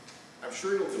 I'm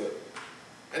sure you'll do it.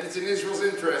 And it's in Israel's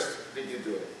interest that you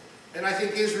do it. And I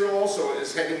think Israel also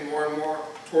is heading more and more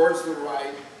towards the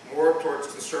right, more towards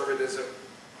conservatism,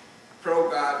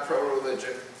 pro-God,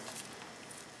 pro-religion.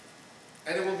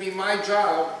 And it will be my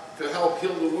job to help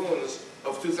heal the wounds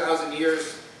of 2,000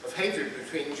 years of hatred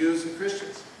between Jews and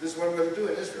Christians. This is what I'm going to do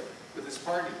in Israel with this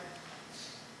party.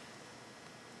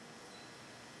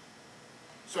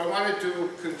 So I wanted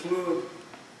to conclude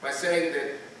by saying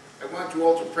that I want you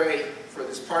all to pray for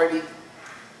this party.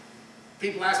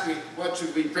 People ask me, what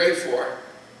should we pray for?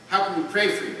 How can we pray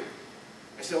for you?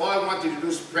 I said, all I want you to do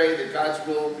is pray that God's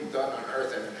will be done on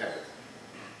earth and in heaven.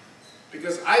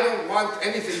 Because I don't want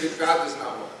anything that God does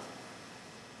not want.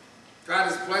 God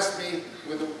has blessed me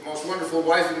with the most wonderful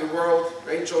wife in the world,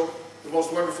 Rachel, the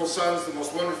most wonderful sons, the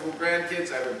most wonderful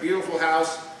grandkids. I have a beautiful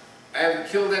house. I haven't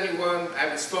killed anyone. I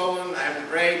haven't stolen. I haven't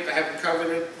raped. I haven't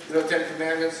coveted. 10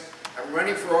 Commandments. I'm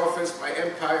running for office. My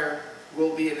empire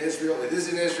will be in Israel. It is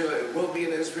in Israel. It will be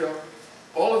in Israel.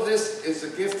 All of this is a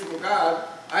gift from God,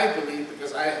 I believe,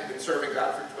 because I have been serving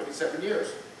God for 27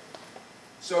 years.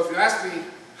 So if you ask me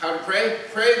how to pray,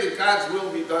 pray that God's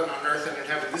will be done on earth and in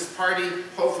heaven. This party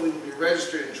hopefully will be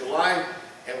registered in July,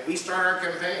 and we start our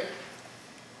campaign.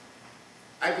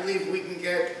 I believe we can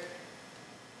get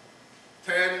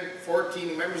 10,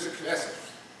 14 members of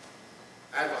Knesset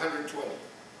out of 120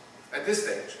 at this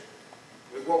stage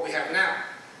with what we have now.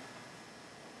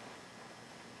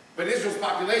 But Israel's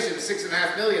population is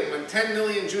 6.5 million. When 10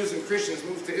 million Jews and Christians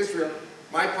move to Israel,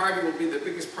 my party will be the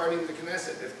biggest party in the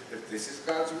Knesset if this is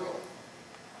God's will.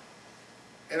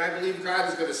 And I believe God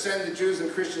is going to send the Jews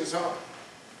and Christians home.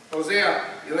 Hosea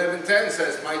 11:10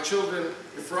 says, my children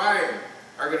Ephraim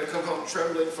are going to come home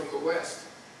trembling from the west.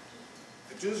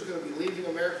 The Jews are going to be leaving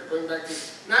America, going back to,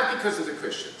 not because of the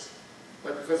Christians,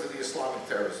 but because of the Islamic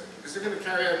terrorism. Because they're going to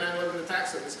carry out 9/11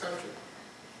 attacks on this country.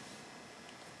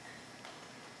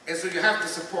 And so you have to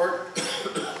support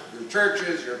your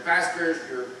churches, your pastors,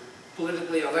 your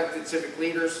politically elected civic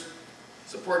leaders,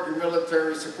 support your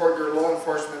military, support your law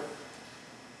enforcement,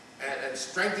 and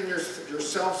strengthen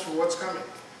yourselves for what's coming.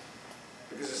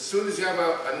 Because as soon as you have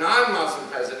a non-Muslim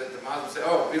president, the Muslims say,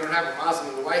 oh, we don't have a Muslim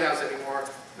in the White House anymore,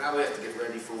 now we have to get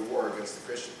ready for war against the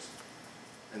Christians.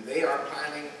 And they are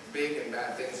planning big and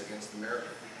bad things against America.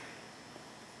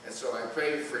 And so I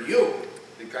pray for you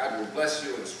that God will bless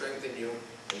you and strengthen you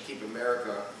and keep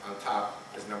America on top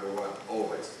as #1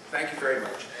 always. Thank you very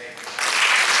much.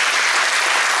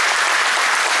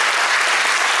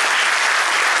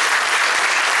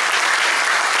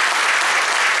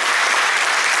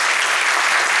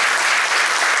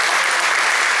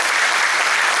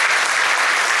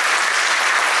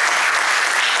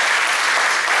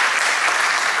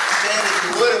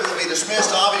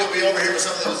 Dismissed. Avi will be over here with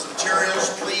some of those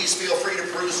materials. Please feel free to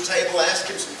peruse the table.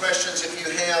 Ask him some questions if you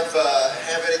have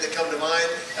any that come to mind.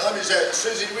 And let me just ask,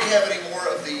 Susie, do we have any more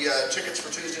of the tickets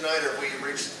for Tuesday night, or have we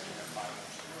reached?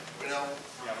 We know?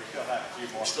 Yeah, we still have a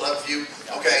few more. We still have a few?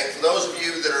 Okay. For those of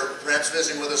you that are perhaps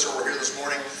visiting with us or were here this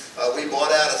morning, we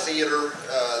bought out a theater.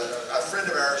 A friend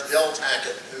of ours, Del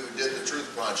Tackett, who did the Truth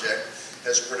Project,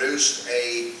 has produced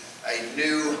a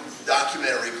new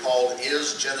documentary called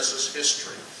Is Genesis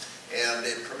History? And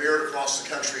it premiered across the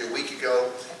country a week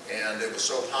ago, and it was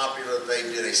so popular that they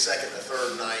did a second and a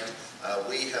third night.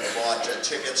 We have bought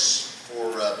tickets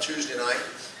for Tuesday night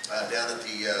down at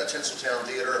the Tinseltown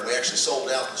Theater, and we actually sold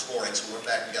out this morning, so we went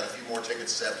back and got a few more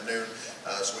tickets this afternoon.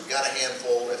 So we've got a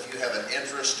handful. If you have an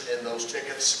interest in those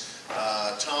tickets,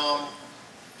 Tom,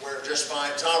 we're just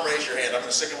fine. Tom, raise your hand. I'm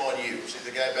going to stick them on you. See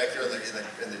the guy back there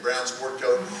in the brown sport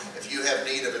coat? If you have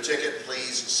need of a ticket,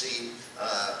 please see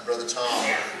Brother Tom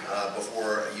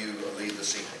before you leave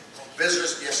this evening.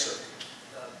 Visitors, yes, sir.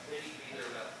 Maybe be there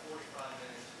about 45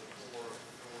 minutes before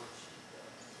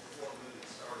the movie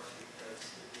starts, because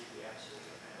it will be absolutely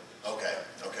amazing.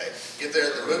 Okay. Get there.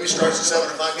 The movie starts at 7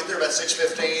 o'clock. Get there about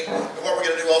 6:15. And what we're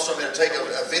going to do also, I'm going to take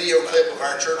a video clip of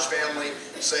our church family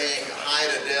saying hi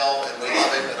to Dell, and we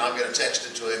love him, and I'm going to text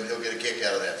it to him. He'll get a kick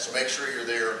out of that. So make sure you're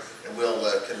there, and we'll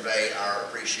convey our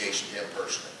appreciation to him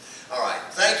personally. All right.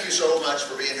 Thank you so much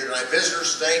for being here tonight.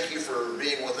 Visitors, thank you for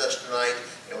being with us tonight,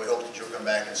 and we hope that you'll come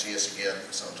back and see us again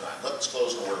sometime. Let's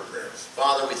close in a word of prayer.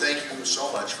 Father, we thank you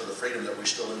so much for the freedom that we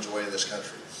still enjoy in this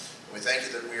country. We thank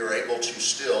you that we are able to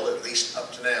still, at least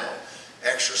up to now,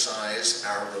 exercise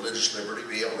our religious liberty,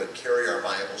 be able to carry our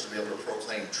Bibles, to be able to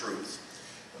proclaim truth.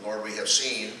 And Lord, we have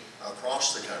seen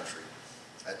across the country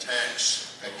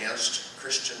attacks against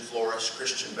Christian florists,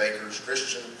 Christian bakers,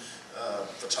 Christian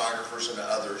photographers, and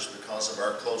others because of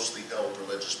our closely held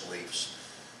religious beliefs.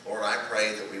 Lord, I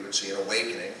pray that we would see an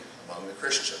awakening among the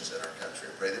Christians in our country.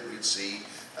 I pray that we would see,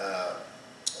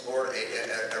 Lord,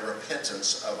 a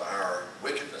repentance of our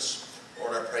wickedness.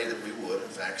 Lord, I pray that we would, in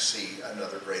fact, see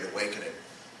another great awakening.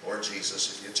 Lord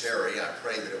Jesus, if you tarry, I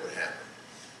pray that it would happen.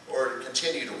 Lord,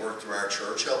 continue to work through our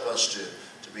church. Help us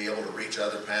to be able to reach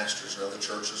other pastors and other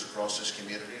churches across this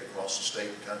community, across the state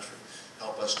and country.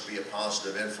 Help us to be a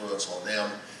positive influence on them.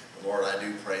 And Lord, I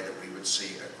do pray that we would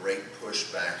see a great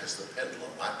pushback as the pendulum,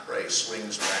 I pray,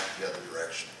 swings back the other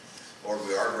direction. Lord,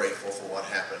 we are grateful for what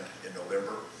happened in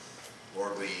November.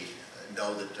 Lord, we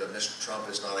know that Mr. Trump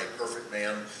is not a perfect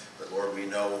man, but Lord, we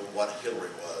know what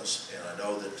Hillary was, and I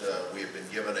know that we have been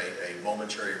given a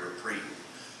momentary reprieve.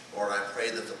 Lord, I pray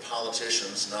that the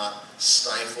politicians not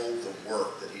stifle the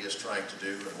work that he is trying to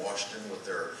do in Washington with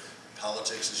their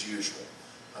politics as usual.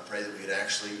 I pray that we'd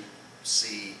actually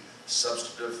see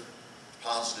substantive,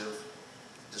 positive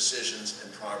decisions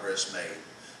and progress made,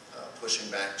 pushing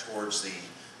back towards the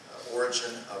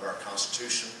origin of our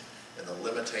Constitution and the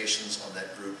limitations on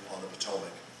that group on the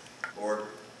Potomac. Lord,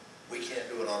 we can't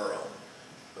do it on our own,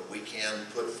 but we can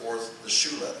put forth the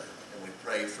shoe leather, and we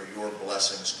pray for your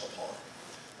blessings upon it.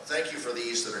 Thank you for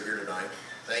these that are here tonight.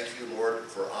 Thank you, Lord,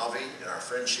 for Avi and our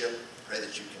friendship. Pray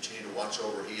that you continue to watch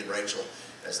over he and Rachel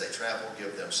as they travel.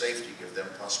 Give them safety, give them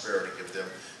prosperity, give them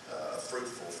a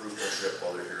fruitful trip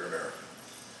while they're here in America.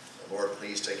 Lord,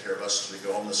 please take care of us as we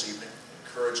go home this evening.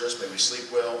 Encourage us. May we sleep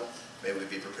well. May we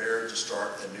be prepared to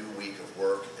start a new week of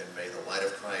work, and may the light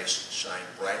of Christ shine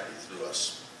brightly through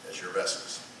us as your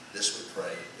vessels. This we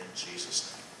pray in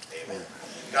Jesus' name. Amen.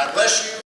 God bless you.